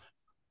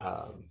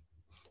um,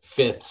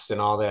 fifths and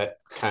all that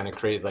kind of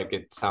crazy. Like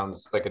it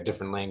sounds like a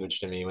different language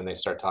to me when they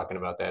start talking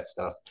about that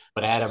stuff.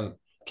 But Adam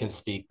can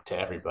speak to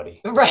everybody.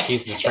 Like Right.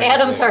 he's the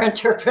Adam's our translator.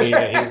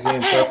 interpreter. He's the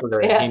interpreter,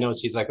 and he Yeah.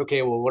 knows. He's like,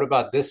 okay, well, what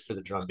about this for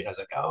the drum beat? I was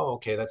like, oh,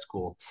 okay, that's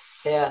cool.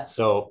 Yeah.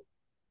 So,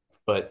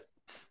 but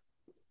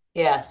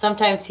Yeah.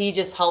 Sometimes he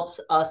just helps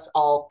us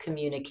all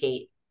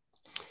communicate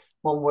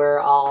when we're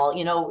all,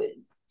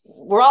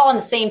 we're all on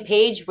the same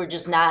page. We're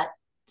just not,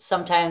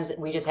 sometimes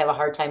we just have a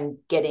hard time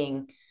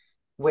getting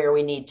where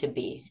we need to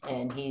be.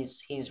 And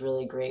he's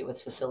really great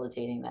with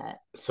facilitating that.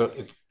 so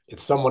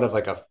it's somewhat of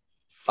like a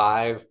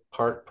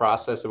 5-part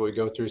process that we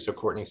go through. So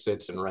Courtney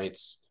sits and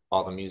writes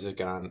all the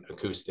music on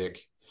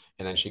acoustic,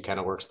 and then she kind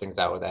of works things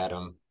out with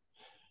Adam.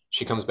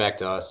 She comes back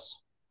to us.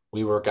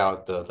 We work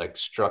out the like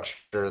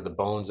structure, the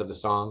bones of the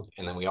song,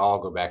 and then we all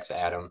go back to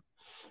Adam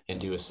and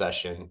do a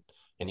session.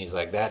 And he's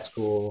like, that's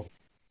cool,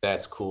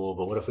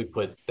 but what if we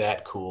put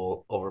that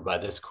cool over by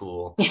this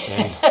cool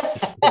and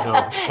kind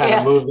of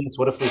Yeah. move this?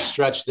 What if we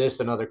stretch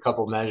this another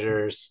couple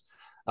measures?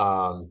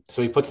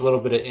 So he puts a little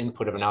bit of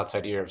input of an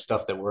outside ear of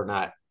stuff that we're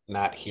not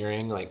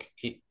hearing. Like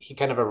he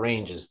kind of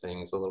arranges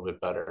things a little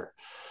bit better.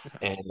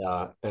 And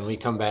then we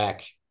come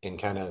back and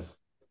kind of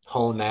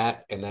hone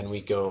that, and then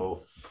we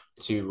go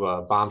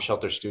to Bomb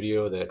Shelter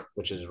Studio,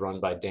 which is run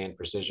by Dan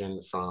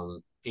Precision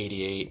from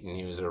 '88, and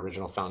he was an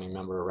original founding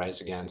member of Rise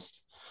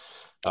Against.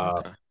 Uh,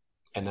 Okay.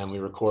 and then we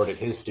record at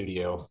his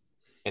studio,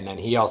 and then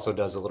he also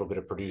does a little bit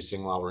of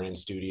producing while we're in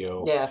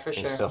studio Yeah, for and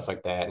sure. stuff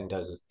like that, and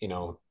does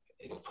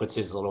puts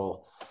his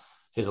little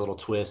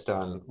twist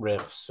on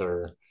riffs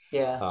or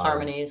Yeah.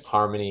 Harmonies.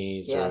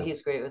 harmonies Yeah. or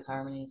He's great with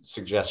harmonies.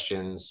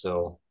 suggestions.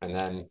 So, and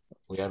then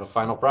we have a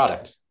final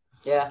product.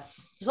 Yeah.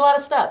 There's a lot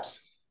of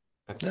steps.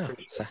 I'm Yeah.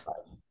 pretty sure it's 5.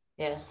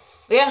 Yeah.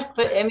 Yeah.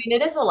 But I mean,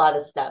 it is a lot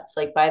of steps.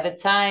 Like by the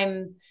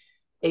time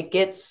it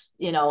gets,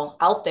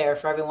 out there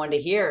for everyone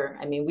to hear,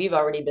 I mean, we've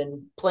already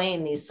been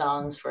playing these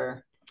songs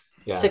for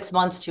Yeah, 6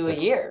 months to a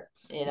that's year,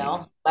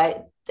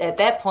 By at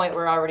that point,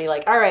 we're already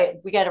like, all right,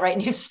 we got to write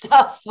new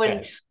stuff when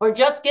yeah, we're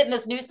just getting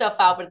this new stuff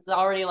out, but it's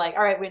already like,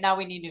 all right, now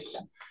we need new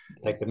stuff.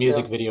 like the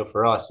music So, video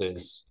for us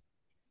is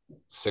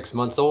 6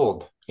 months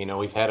old.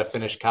 We've had a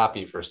finished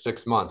copy for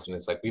 6 months, and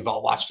it's like we've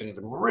all watched it and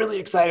been really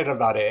excited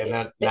about it. And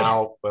then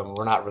now, when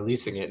we're not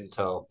releasing it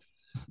until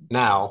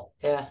now,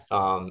 yeah,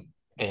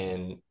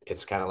 and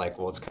it's kind of like,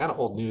 well, it's kind of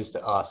old news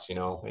to us, and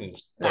like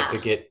nah, to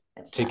get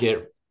it's to not.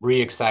 get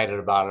re-excited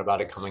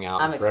about it coming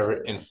out, I'm and forever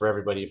excited. and for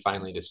everybody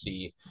finally to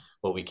see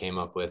what we came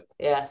up with.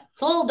 Yeah,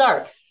 it's a little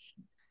dark.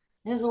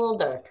 It is a little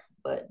dark.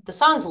 but the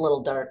song's a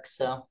little dark,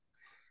 so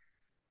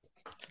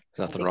There's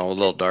nothing think wrong it with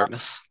a little fit well.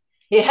 darkness.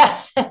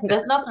 Yeah,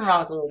 there's nothing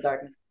wrong with a little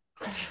darkness.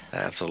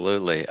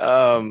 Absolutely.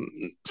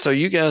 So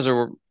you guys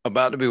are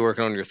about to be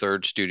working on your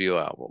third studio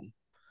album.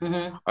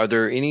 Hmm. Are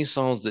there any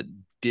songs that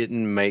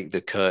didn't make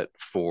the cut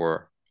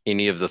for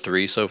any of the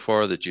three so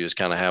far that you just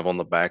kind of have on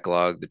the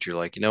backlog that you're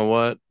like, you know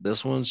what,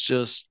 this one's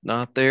just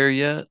not there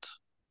yet?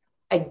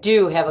 I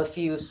do have a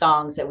few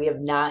songs that we have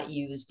not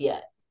used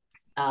yet.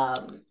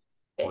 Um,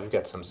 We've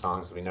got some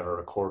songs that we never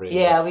recorded,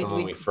 yeah, like from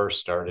when we first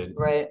started.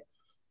 right.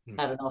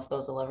 I don't know if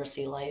those will ever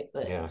see light,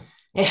 but Yeah.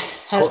 yeah,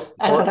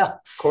 I don't know.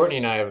 Courtney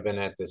and I have been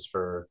at this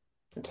for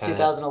Since 10,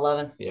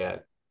 2011, yeah,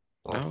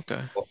 well,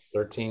 Okay.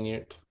 13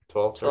 years,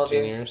 12, 12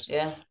 13 years. years.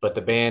 Yeah. But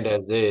the band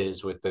as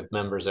is, with the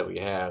members that we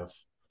have,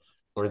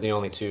 we're the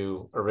only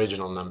two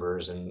original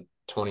members. In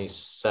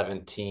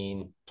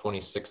 2017,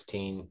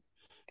 2016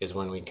 is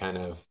when we kind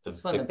of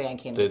That's when the band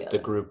came the together.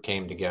 group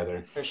came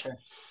together. For sure.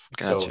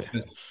 Gotcha.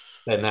 So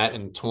and that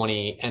in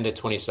end of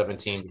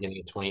 2017, beginning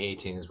of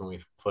 2018 is when we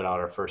put out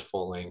our first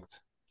full length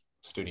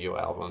studio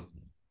album.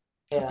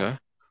 Yeah. Okay.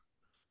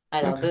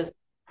 I know Okay. this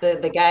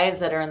the guys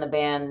that are in the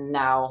band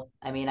now,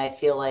 I mean, I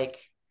feel like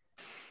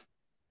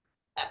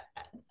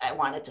I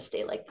want it to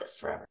stay like this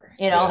forever.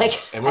 Yeah. Like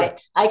And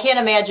I can't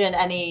imagine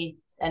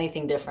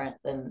anything different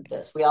than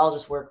this. We all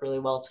just work really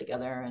well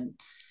together and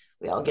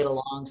we all get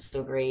along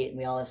so great and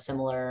we all have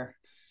similar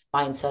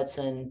mindsets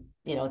and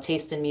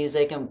taste in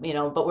music and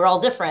but we're all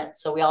different.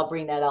 So we all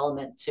bring that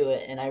element to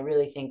it. And I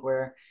really think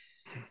we're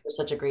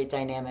such a great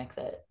dynamic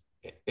that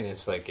and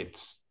it's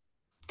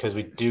because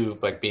we do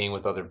like being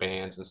with other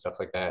bands and stuff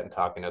like that and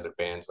talking to other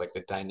bands, like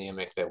the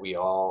dynamic that we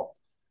all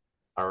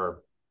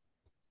are,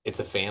 it's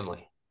a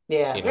family.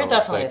 yeah, You we're know, it's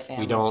definitely like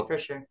a family for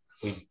sure.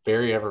 we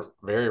very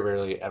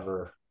rarely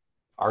ever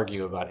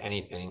argue about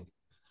anything.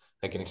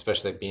 Like, and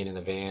especially being in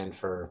the van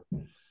for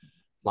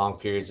long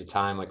periods of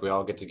time, like we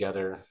all get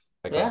together.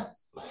 Like Yeah.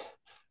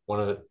 one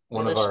of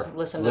our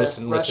listen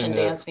to Russian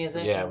dance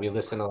music. Yeah, we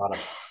listen to a lot of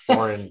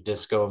foreign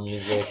disco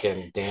music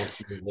and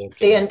dance music.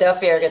 Dan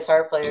Duffy, our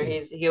guitar player,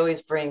 he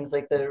always brings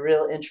like the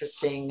real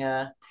interesting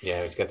Yeah,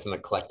 he's got some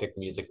eclectic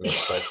music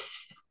mix, but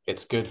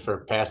it's good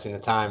for passing the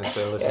time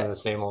instead of listening to the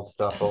same old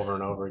stuff over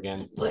and over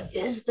again. what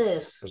is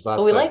this? There's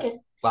But we like it.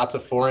 Lots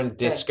of foreign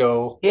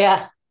disco.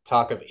 Yeah.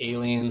 Talk of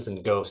aliens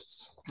and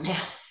ghosts. Yeah.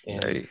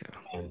 There you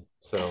go. And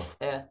so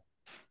Yeah.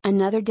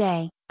 Another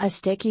day, a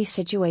sticky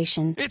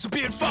situation. It's a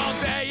beautiful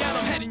day and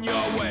I'm heading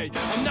your way.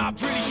 I'm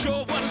not really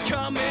sure what is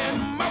coming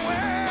my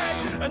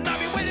way, and I've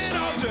been waiting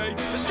all day.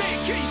 A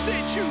sticky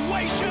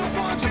situation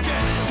once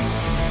again.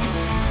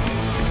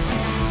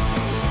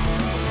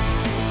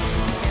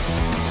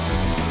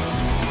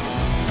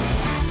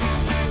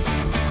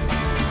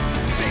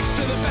 Thanks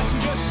to the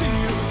passenger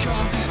seat of a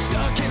car,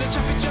 stuck in a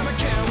traffic jam, I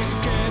can't wait to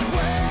get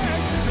away.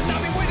 And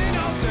I've been waiting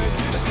all day.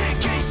 A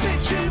sticky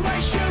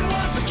situation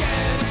once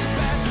again. It's so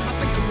bad, I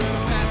think I'm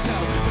gonna pass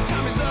out. But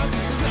time is up,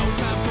 there's no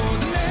time for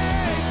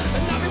delays.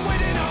 And I've been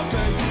waiting all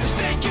day. A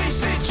sticky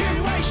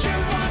situation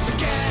once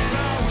again.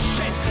 Oh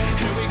shit,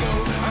 here we go.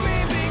 I'm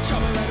in big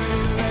trouble and I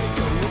need to let it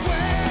go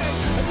away.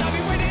 And I've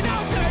been waiting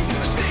all day.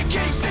 A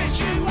sticky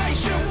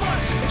situation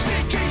once. A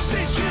sticky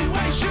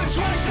situations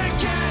once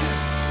again.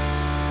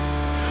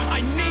 I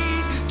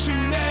need to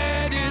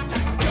let it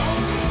go.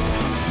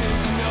 Did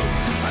you know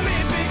I'm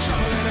in big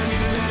trouble and I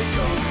need to let it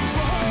go?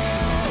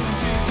 Whoa,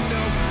 did you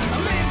know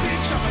I'm in big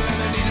trouble and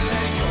I need to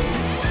let it go?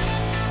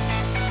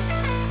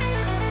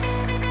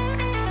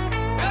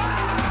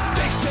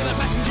 Thanks to the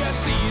passenger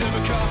seat of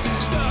a car,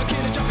 stuck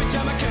in a traffic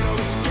jam, I can't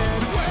wait to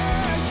get away.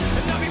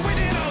 And I've been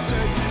waiting all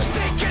day. A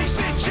sticky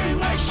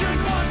situation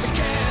once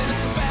again.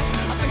 It's so bad,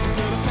 I think I'm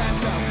gonna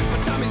pass out. My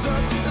time is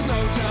up, there's no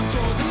time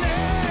for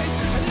delays.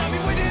 And I've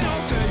been waiting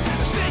all day.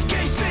 A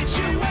sticky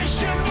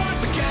situation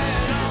once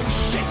again. Oh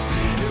shit,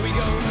 here we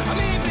go. I'm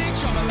in big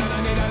trouble and I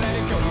need to let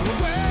it go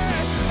away.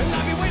 And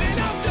I've been waiting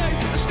all day.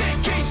 A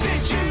sticky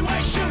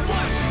situation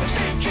once. A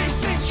sticky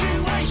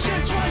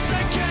situations once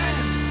again.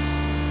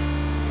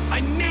 I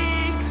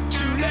need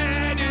to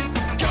let it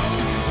go.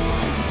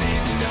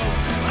 Did you know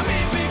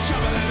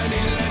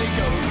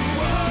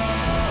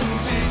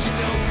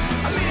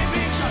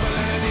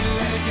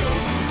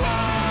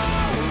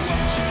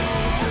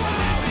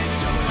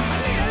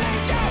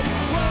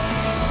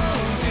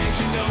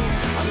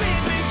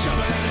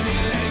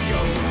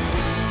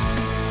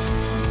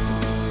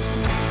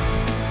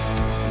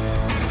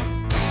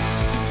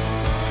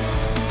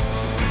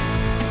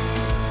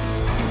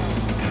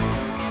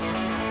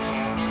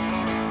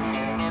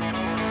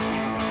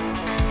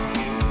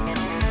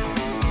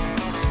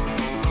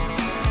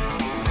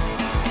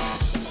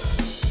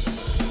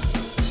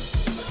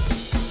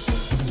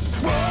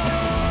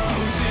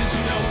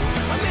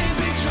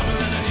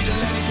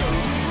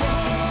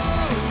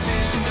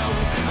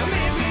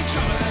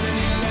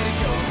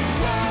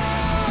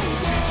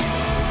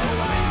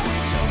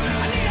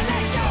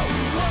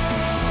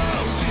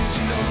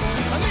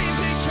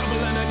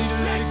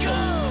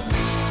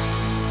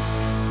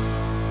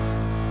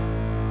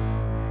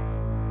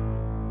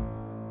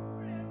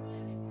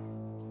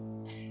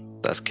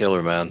That's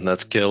killer, man.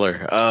 That's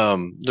killer.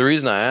 The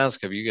reason I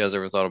ask, have you guys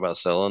ever thought about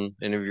selling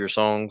any of your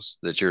songs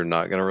that you're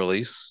not going to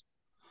release?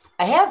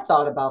 I have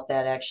thought about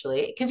that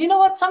actually. Because you know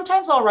what?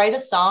 Sometimes I'll write a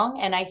song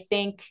and I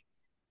think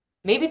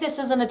maybe this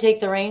isn't a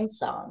Take the Reins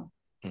song.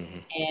 Hmm.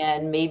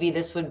 And maybe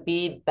this would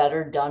be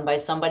better done by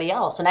somebody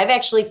else. And I've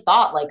actually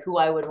thought like who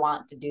I would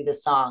want to do the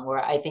song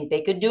where I think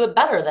they could do it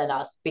better than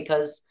us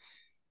because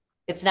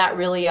it's not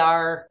really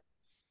our,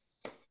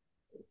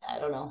 I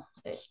don't know.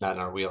 It's not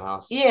in our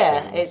wheelhouse,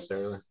 Yeah, maybe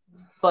necessarily.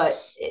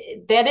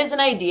 that is an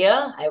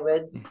idea. I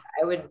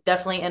would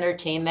definitely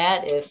entertain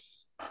that if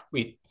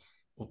We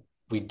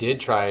we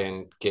did try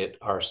and get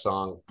our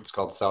song, it's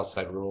called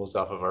Southside Rules,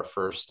 off of our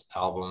first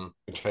album.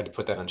 We tried to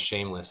put that on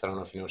Shameless. I don't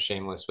know if you know,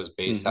 Shameless was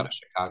based out Hmm. of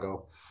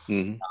Chicago,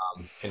 Hmm.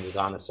 and was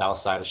on the south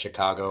side of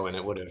Chicago, and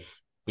it would have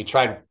we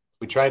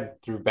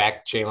tried through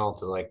back channel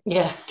to like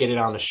yeah. get it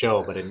on the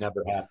show, but it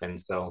never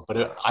happened. So, but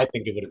I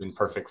think it would have been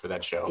perfect for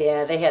that show.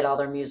 Yeah, they had all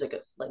their music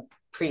like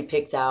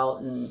pre-picked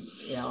out and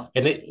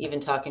And they even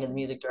talking to the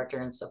music director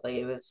and stuff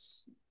like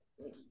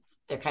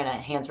their kind of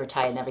hands were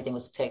tied and everything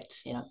was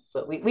picked,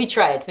 but we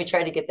tried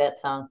to get that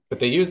song. but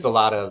they used a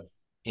lot of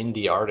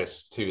indie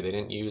artists too. They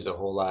didn't use a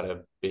whole lot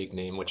of big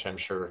name, which I'm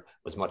sure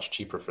was much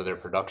cheaper for their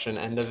production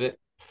end of it.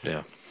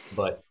 Yeah.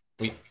 But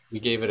we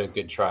gave it a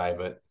good try,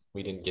 but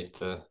we didn't get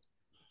to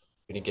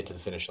the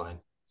finish line.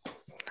 Hey,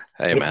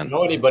 But if you man.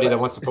 know anybody that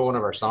wants to put one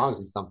of our songs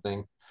in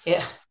something,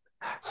 Yeah.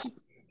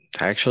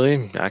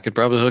 Actually, I could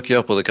probably hook you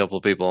up with a couple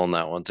of people on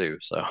that one too.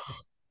 So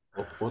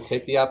we'll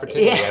take the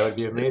opportunity. Yeah. That would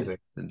be amazing.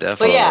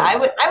 But yeah,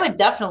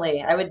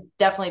 definitely. I would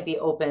definitely be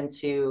open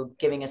to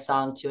giving a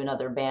song to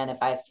another band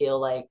if I feel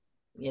like,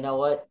 you know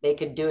what, they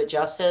could do it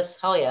justice.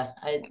 Hell yeah,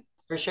 I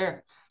for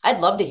sure. I'd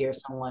love to hear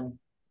someone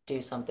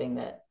do something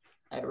that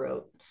I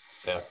wrote.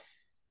 Yeah.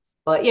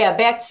 But yeah,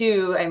 back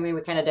to, I mean,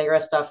 we kind of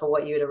digressed off of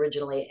what you had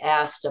originally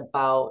asked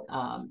about,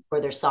 were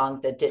there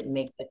songs that didn't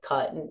make the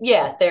cut? And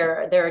yeah,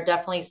 there are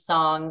definitely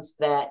songs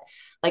that,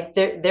 like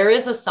there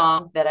is a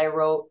song that I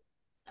wrote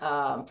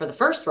for the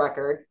first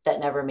record that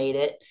never made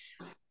it.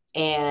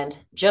 And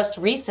just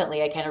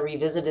recently, I kind of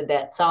revisited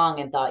that song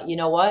and thought, you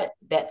know what?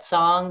 That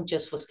song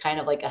just was kind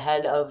of like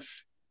ahead of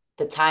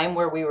the time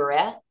where we were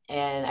at.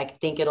 And I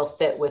think it'll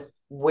fit with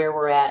where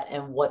we're at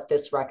and what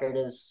this record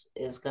is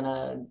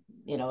gonna,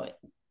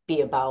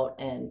 be about.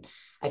 And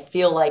I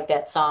feel like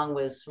that song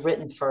was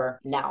written for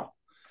now.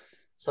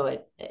 So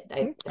that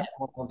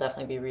one will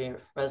definitely be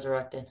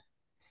resurrected.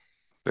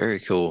 Very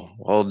cool.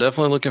 Well,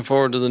 definitely looking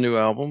forward to the new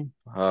album.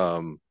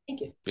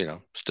 Thank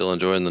you. Still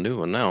enjoying the new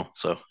one now.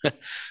 So,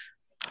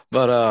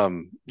 but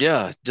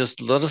yeah,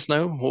 just let us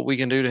know what we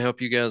can do to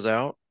help you guys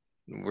out.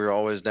 We're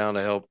always down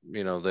to help,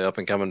 the up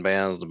and coming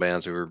bands, the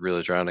bands who are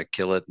really trying to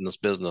kill it in this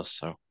business.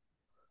 So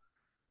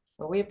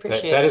Well, we That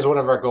appreciate that it. is one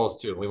of our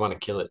goals too. We want to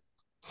kill it.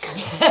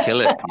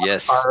 kill it.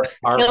 Yes.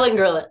 Our Kill it and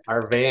grill it.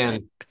 our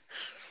van,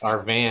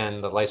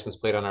 the license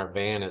plate on our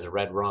van is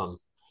red rum,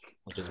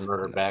 which is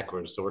murder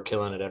backwards. So we're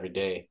killing it every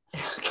day.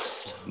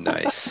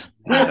 Nice.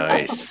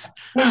 Nice.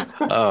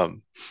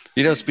 Um,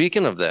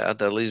 speaking of that,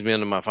 that leads me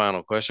into my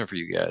final question for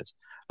you guys.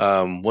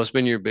 What's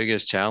been your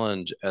biggest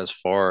challenge as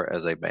far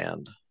as a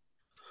band?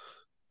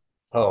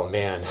 Oh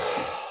man.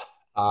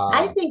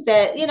 I Um, think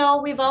that,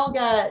 we've all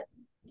got,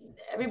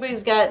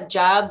 everybody's got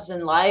jobs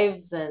and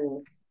lives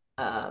and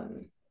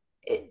um,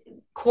 it,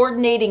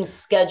 coordinating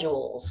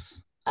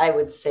schedules, I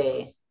would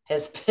say,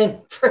 has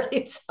been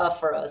pretty tough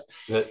for us.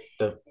 the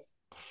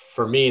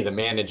for me, the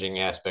managing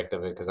aspect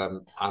of it, because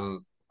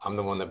I'm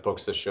the one that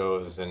books the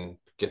shows and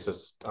gets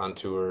us on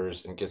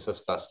tours and gets us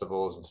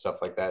festivals and stuff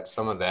like that.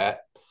 Some of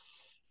that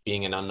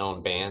being an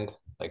unknown band,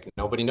 like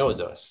nobody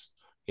knows us,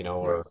 Right.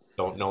 or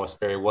don't know us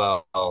very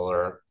well,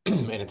 or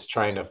and it's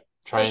Especially out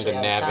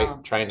of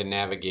town. trying to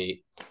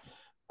navigate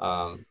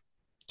um,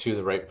 to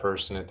the right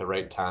person at the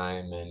right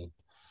time, and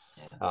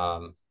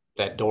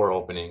that door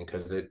opening,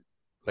 because it,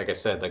 like I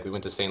said, like we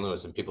went to St.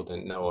 Louis and people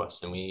didn't know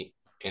us, and we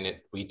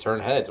turn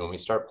heads when we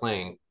start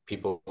playing.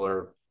 People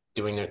are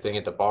doing their thing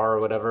at the bar or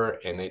whatever,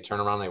 and they turn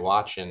around, they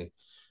watch, and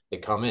they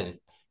come in.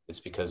 It's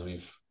because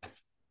we've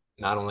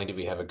not only do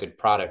we have a good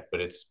product,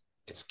 but it's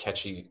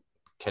catchy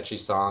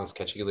songs,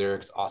 catchy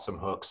lyrics, awesome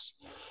hooks.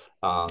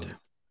 Um,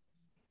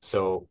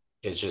 so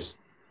it's just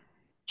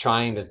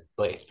trying to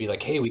like be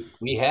like, hey,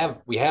 we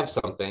have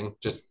something,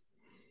 just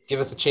give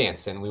us a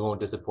chance and we won't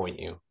disappoint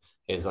you,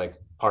 is like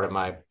part of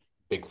my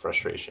big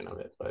frustration of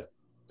it. But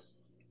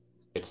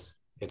it's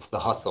the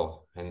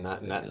hustle, and It is.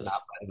 not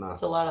letting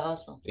It's a lot of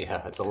hustle.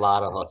 yeah, it's a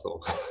lot of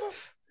hustle.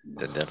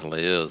 It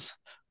definitely is.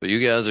 But you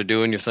guys are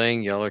doing your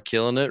thing. Y'all are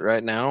killing it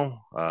right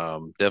now.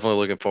 Definitely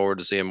looking forward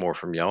to seeing more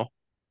from y'all.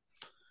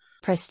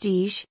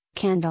 Prestige,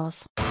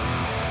 candles.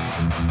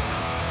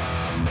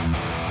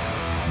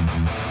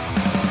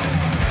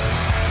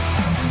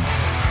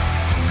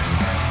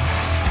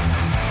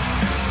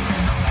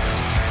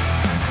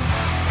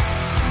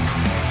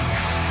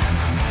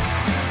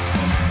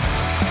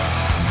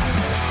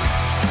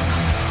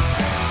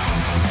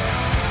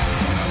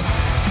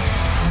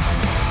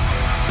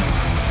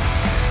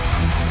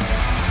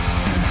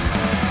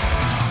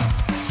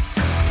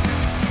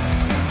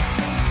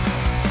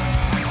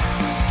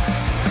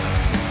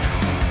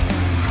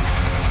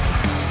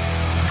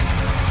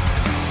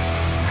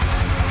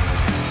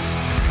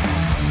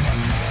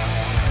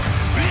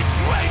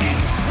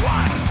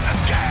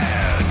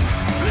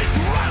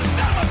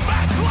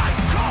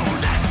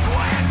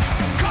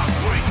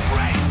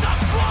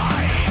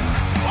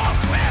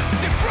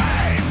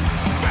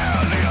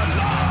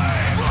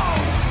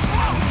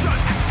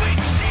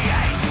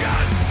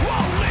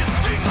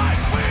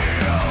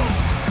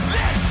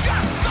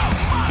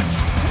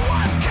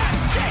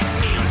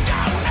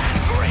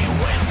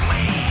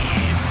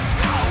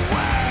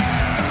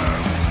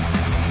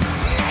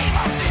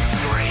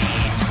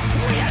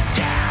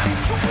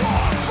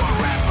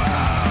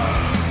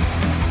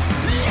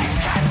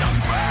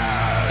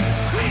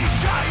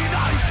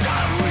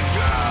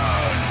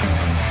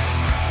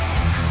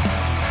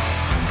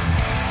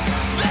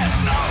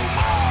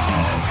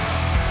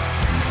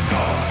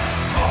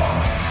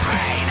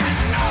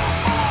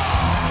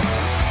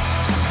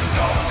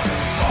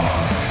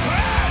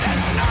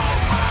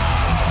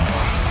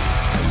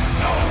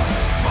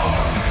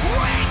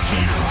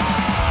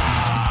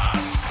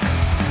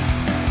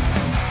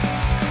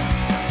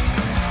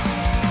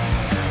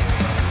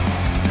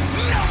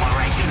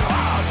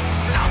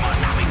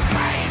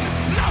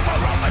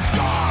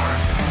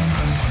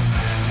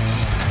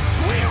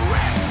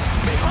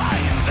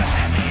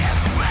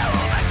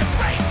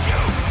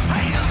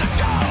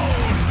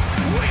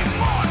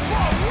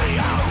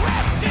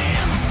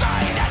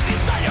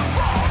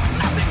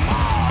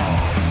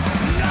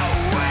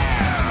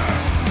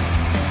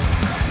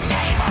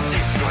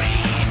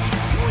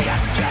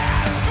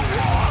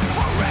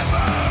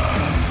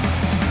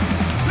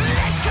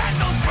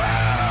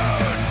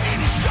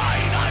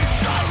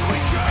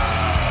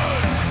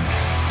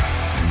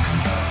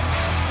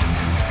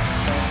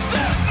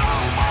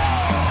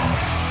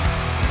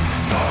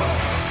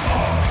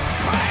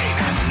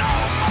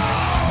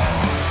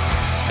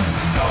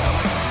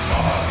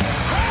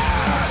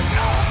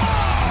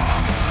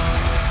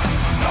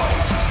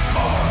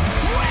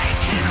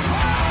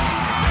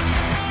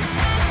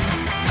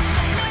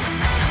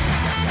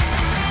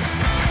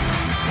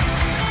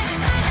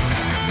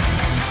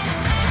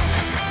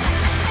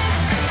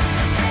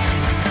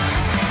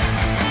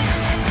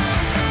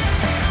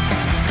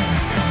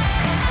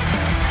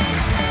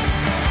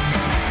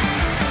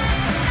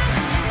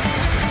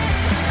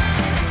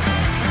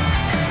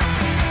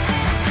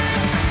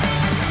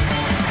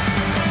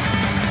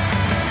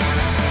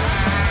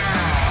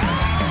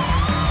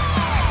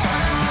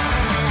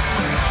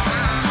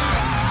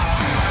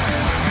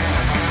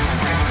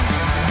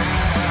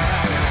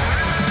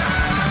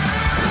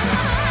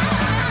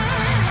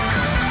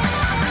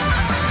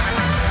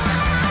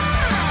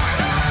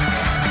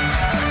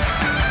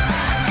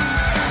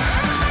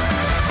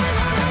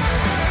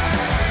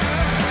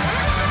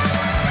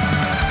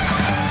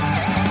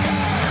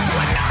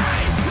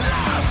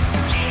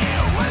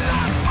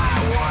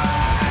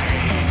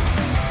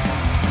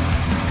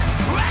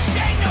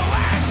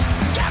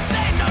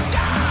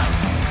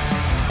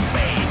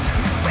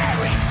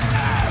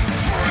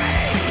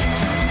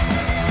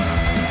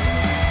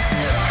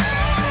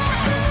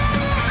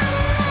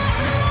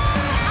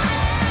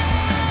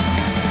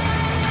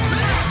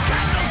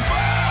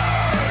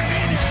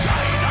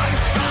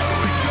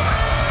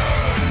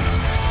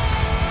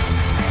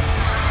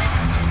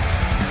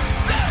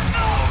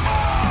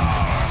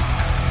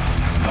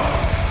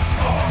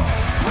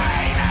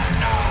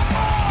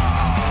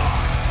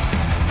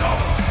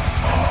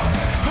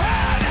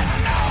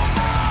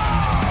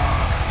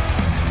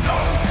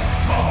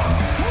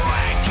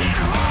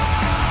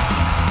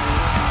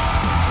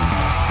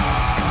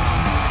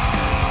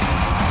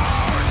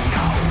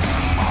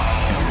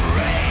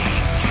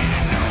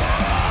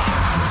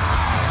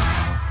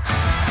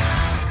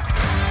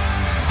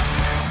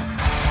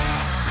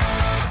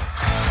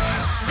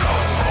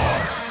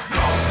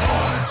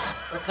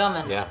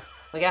 Yeah.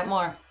 We got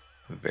more.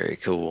 Very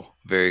cool.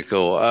 Very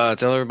cool.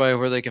 Tell everybody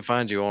where they can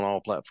find you on all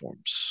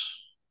platforms.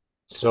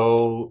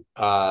 So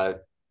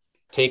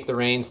take the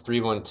reins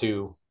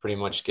 312 pretty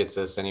much gets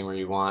us anywhere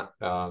you want.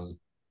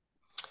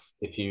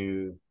 If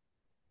you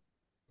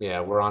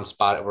we're on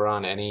spot, we're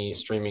on any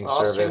streaming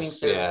All streaming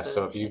service. Yeah.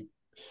 So services.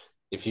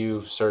 if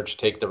you search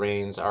Take the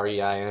Reins,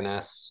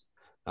 Reins,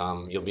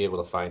 you'll be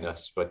able to find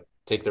us. But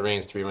Take the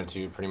Reins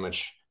 312 pretty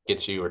much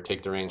gets you, or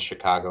Take the Reins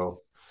Chicago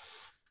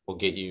will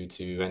get you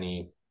to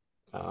any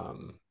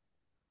um,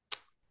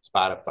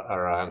 Spotify,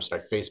 or I'm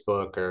sorry,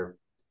 Facebook or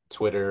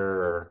Twitter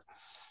or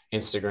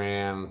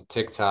Instagram,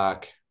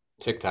 TikTok.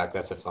 TikTok,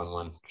 that's a fun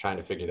one. Trying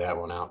to figure that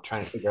one out.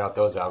 Trying to figure out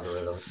those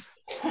algorithms.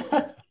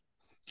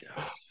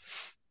 Yeah,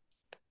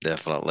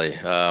 definitely.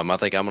 I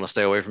think I'm going to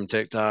stay away from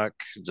TikTok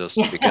just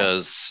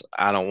because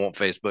I don't want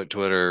Facebook,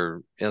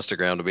 Twitter,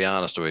 Instagram, to be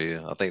honest with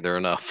you. I think they're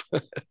enough.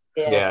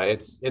 Yeah,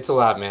 it's a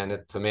lot, man.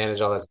 To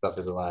manage all that stuff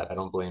is a lot. I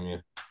don't blame you.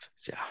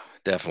 Yeah,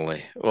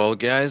 definitely. Well,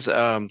 guys,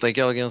 thank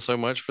y'all again so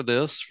much for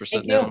this, for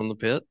Thank sitting in you. on the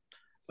pit.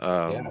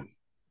 Yeah.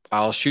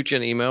 I'll shoot you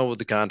an email with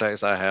the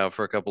contacts I have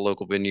for a couple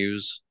local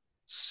venues.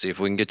 See if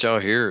we can get y'all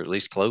here, at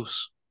least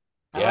close.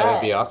 Yeah, All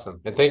that'd be right.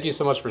 awesome. And thank you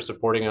so much for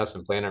supporting us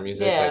and playing our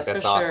music. Yeah, Like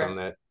that's for awesome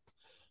sure.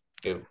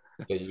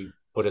 that you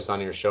put us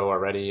on your show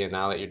already, and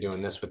now that you're doing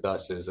this with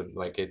us is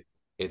like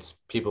it's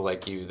people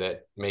like you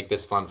that make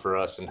this fun for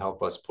us and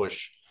help us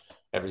push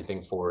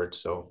everything forward.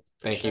 So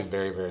thank you sure.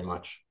 very, very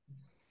much.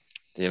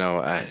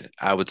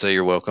 I would say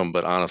you're welcome,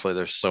 but honestly,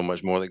 there's so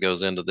much more that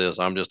goes into this.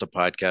 I'm just a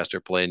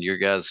podcaster playing your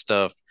guys'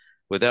 stuff.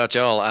 Without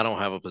y'all, I don't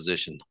have a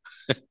position.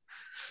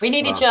 We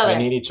need each We other.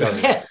 need each other.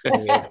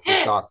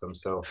 It's awesome.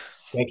 So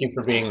thank you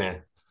for being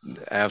there.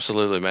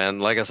 Absolutely, man.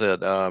 Like I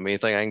said,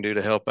 anything I can do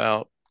to help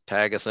out,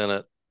 tag us in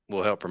it.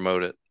 We'll help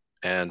promote it.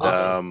 And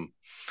Awesome.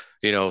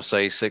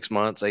 say 6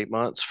 months, 8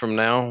 months from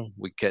now,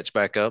 we catch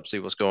back up, see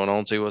what's going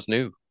on, see what's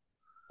new.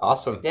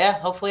 Awesome. Yeah,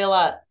 hopefully a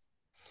lot.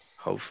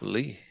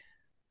 Hopefully,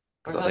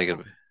 We're because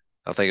hustling.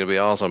 I think it'll be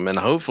awesome, and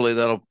hopefully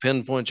that'll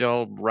pinpoint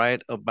y'all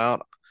right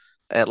about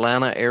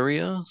Atlanta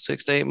area,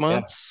 6 to 8 Yeah.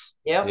 months,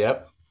 Yep.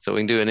 Yep. so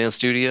we can do an in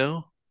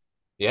studio.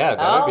 Yeah,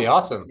 that would be Oh,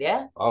 awesome.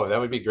 yeah. Oh, that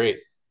would be great.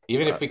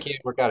 Even Uh, if we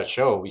can't work out a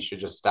show, we should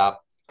just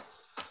stop.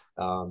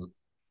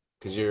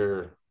 Because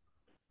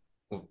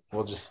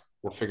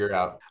we'll figure it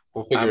out.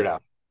 We'll figure I'm it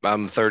out.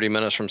 I'm 30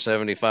 minutes from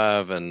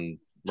 75 and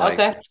like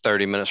Okay.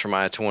 30 minutes from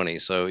I-20,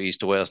 so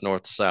east to west,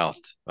 north to south.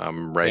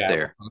 I'm right Yeah.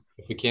 there.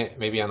 If we can't,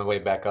 maybe on the way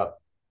back up,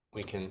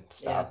 we can Yeah.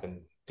 stop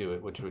and do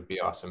it, which would be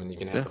awesome. And you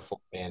can have Yeah. the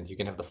full band. You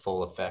can have the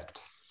full effect.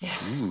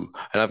 Ooh,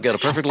 and I've got a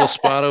perfect little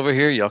spot over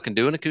here. Y'all can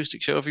do an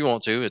acoustic show if you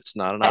want to. It's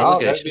not an Oh, that'd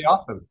be obligation.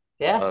 awesome.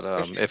 Yeah.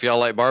 But if y'all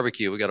like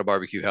barbecue, we got a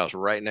barbecue house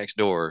right next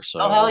door. Oh,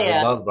 hell So We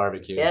yeah. love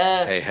barbecue.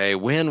 Yes. hey,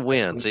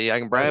 win-win. See, I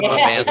can bribe my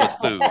Yeah. mans with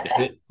food.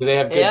 Do they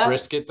have good Yeah.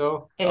 brisket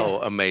though? Oh,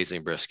 Yeah.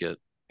 amazing brisket.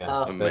 Yeah, Oh.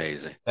 that's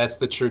Amazing. that's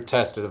the true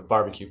test of a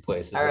barbecue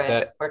place. Is All if right.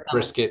 that We're coming.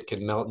 brisket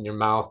can melt in your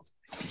mouth.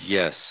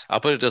 Yes. I'll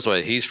put it this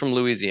way. He's from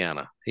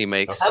Louisiana. He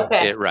makes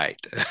Okay. it right.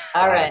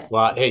 All right.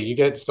 Well, hey, you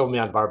guys sold me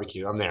on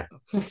barbecue. I'm there.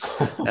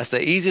 That's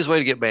the easiest way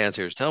to get bands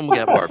here is tell them we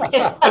got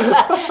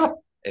barbecue.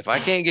 If I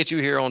can't get you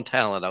here on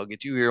talent, I'll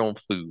get you here on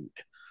food.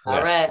 All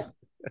Yes.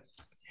 right.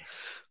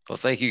 Well,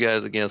 thank you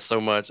guys again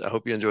so much. I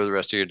hope you enjoy the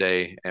rest of your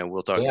day, and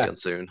we'll talk Yeah. again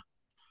soon.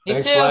 You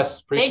Thanks, too.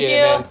 Wes. Appreciate Thank it,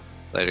 you. man.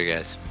 Later,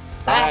 guys.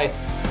 Bye.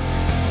 Bye.